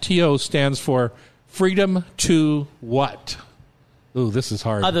acronym FTO stands for Freedom to what? Ooh, this is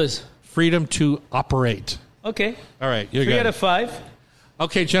hard. Others. Freedom to operate. Okay. All right, you're 3 good. out of 5.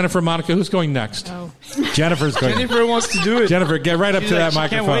 Okay, Jennifer, Monica, who's going next? Oh. Jennifer's going. Jennifer wants to do it. Jennifer, get right up She's to like, that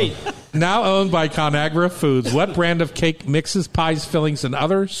she can't microphone. Now owned by ConAgra Foods, what brand of cake mixes pies, fillings, and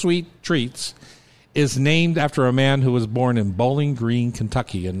other sweet treats is named after a man who was born in Bowling Green,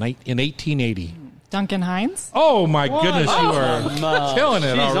 Kentucky in 1880? Duncan Hines? Oh, my goodness, you are killing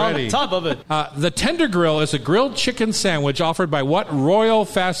it She's already. on top of it. The Tender Grill is a grilled chicken sandwich offered by what royal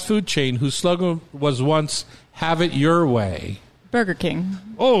fast food chain whose slogan was once, "Have it your way"? Burger King.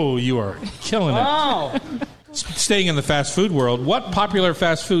 Oh, you are killing it. Wow. Staying in the fast food world, what popular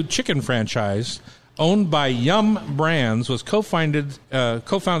fast food chicken franchise owned by Yum Brands was co-founded in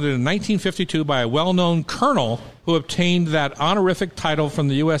 1952 by a well-known colonel who obtained that honorific title from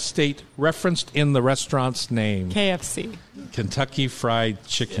the U.S. state referenced in the restaurant's name? KFC. Kentucky Fried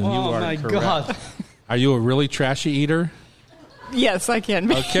Chicken. Oh, you are my correct. God. Are you a really trashy eater? Yes, I can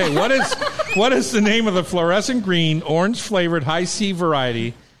be. Okay, what is the name of the fluorescent green, orange-flavored high C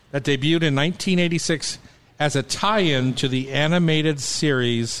variety that debuted in 1986 as a tie-in to the animated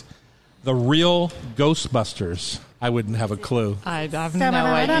series The Real Ghostbusters? I wouldn't have a clue. I have no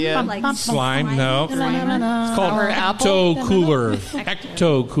idea. Slime? No. It's called Sour apple? Ecto-Cooler.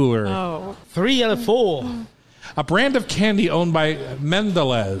 Ecto-Cooler. Oh. 3 out of 4. A brand of candy owned by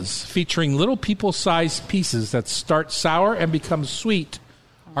Mendelez, featuring little people-sized pieces that start sour and become sweet,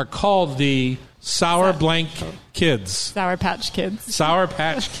 are called the Sour Blank Kids. Sour Patch Kids. Sour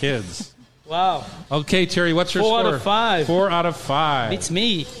Patch Kids. Wow. Okay, Terry, what's your 4 score? out of 5. 4 out of 5. It's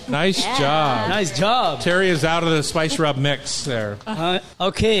me. Nice job. Nice job. Terry is out of the Spice Rub mix there.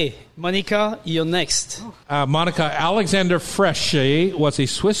 Okay, Monica, you're next. Monica, Alexander Fresche was a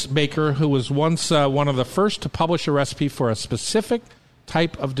Swiss baker who was once one of the first to publish a recipe for a specific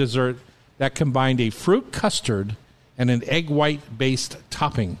type of dessert that combined a fruit custard and an egg white-based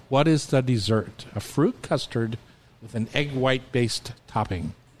topping. What is the dessert? A fruit custard with an egg white-based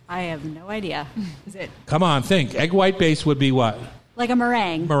topping. I have no idea. Is it Come on, think. Egg white-based would be what? like a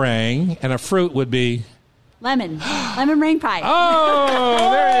meringue? Meringue. And a fruit would be... Lemon. Lemon meringue pie.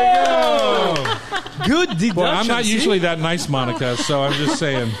 Oh, there you go. Good deduction. Boy, I'm not see? usually that nice, Monica, so I'm just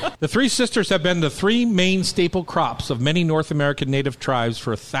saying. The Three Sisters have been the three main staple crops of many North American native tribes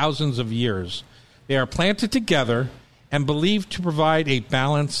for thousands of years. They are planted together and believed to provide a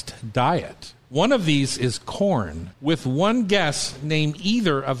balanced diet. One of these is corn. With one guess, name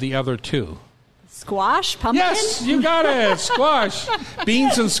either of the other two. Squash? Pumpkin? Yes, you got it. Squash.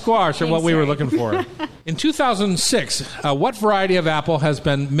 Beans and squash are what we were looking for. In 2006, what variety of apple has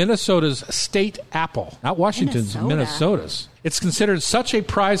been Minnesota's state apple? Not Washington's, Minnesota's. It's considered such a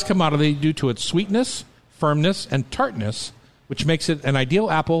prized commodity due to its sweetness, firmness, and tartness, which makes it an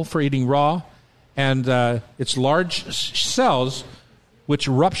ideal apple for eating raw, and its large cells, which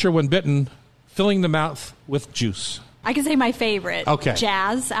rupture when bitten, filling the mouth with juice. I can say my favorite. Okay.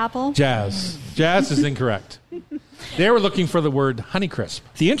 Jazz apple. Jazz. Jazz is incorrect. They were looking for the word Honeycrisp.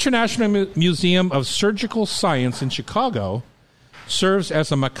 The International Museum of Surgical Science in Chicago serves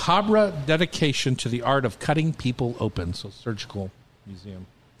as a macabre dedication to the art of cutting people open. So, surgical museum.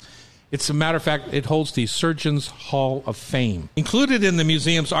 It's a matter of fact, it holds the Surgeons Hall of Fame. Included in the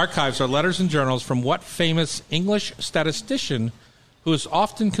museum's archives are letters and journals from what famous English statistician who is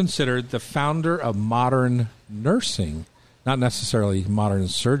often considered the founder of modern nursing, not necessarily modern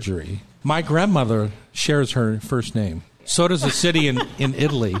surgery. My grandmother shares her first name. So does a city in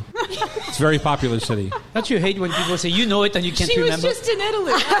Italy. It's a very popular city. Don't you hate when people say, you know it and you can't remember? She was just in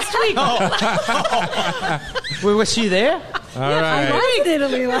Italy last week. Wait, was she there? All right. I was in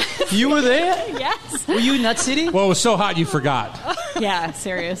Italy last week. You were there? Yes. Were you in that city? Well, it was so hot you forgot. Yeah,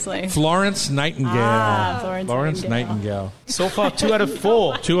 seriously. Florence Nightingale. Florence Nightingale. So far, 2 out of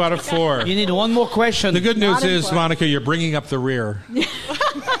 4. 2 out of 4. You need one more question. The good news Not is, important. Monica, you're bringing up the rear.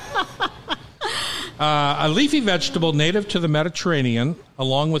 A leafy vegetable native to the Mediterranean,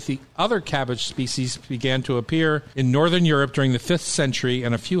 along with the other cabbage species, began to appear in northern Europe during the 5th century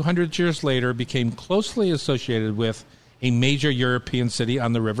and a few hundred years later became closely associated with a major European city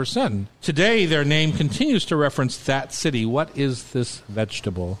on the River Seine. Today, their name continues to reference that city. What is this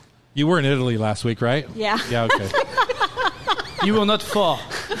vegetable? You were in Italy last week, right? Yeah. Yeah, okay. You were not far.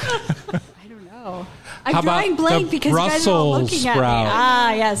 I don't know. How I'm drawing about blank the because you guys are all Brussels looking sprout? at me.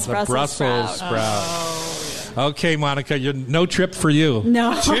 Ah, yes, The Brussels sprout. sprout. Okay, Monica, no trip for you.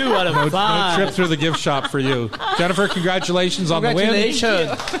 No. 2 out of No 5. trip through the gift shop for you. Jennifer, congratulations on the win.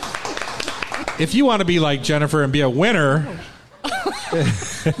 Congratulations. If you want to be like Jennifer and be a winner,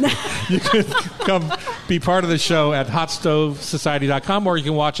 you can come be part of the show at hotstovesociety.com, or you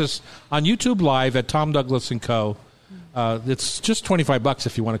can watch us on YouTube Live at Tom Douglas & Co. It's just $25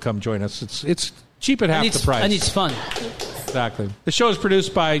 if you want to come join us. It's cheap at half the price. And it's fun. Exactly. The show is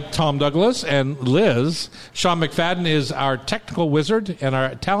produced by Tom Douglas and Liz. Sean McFadden is our technical wizard, and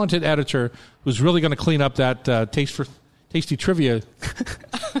our talented editor, who's really going to clean up that tasty trivia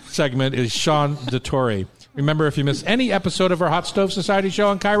segment, is Sean DeTore. Remember, if you miss any episode of our Hot Stove Society show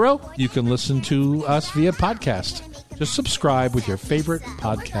on Cairo, you can listen to us via podcast. Just subscribe with your favorite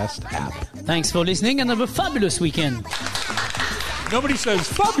podcast app. Thanks for listening, and have a fabulous weekend. Nobody says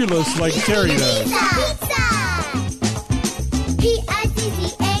fabulous like Terry does. Pizza.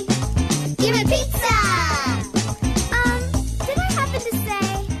 P-I-Z-Z-A.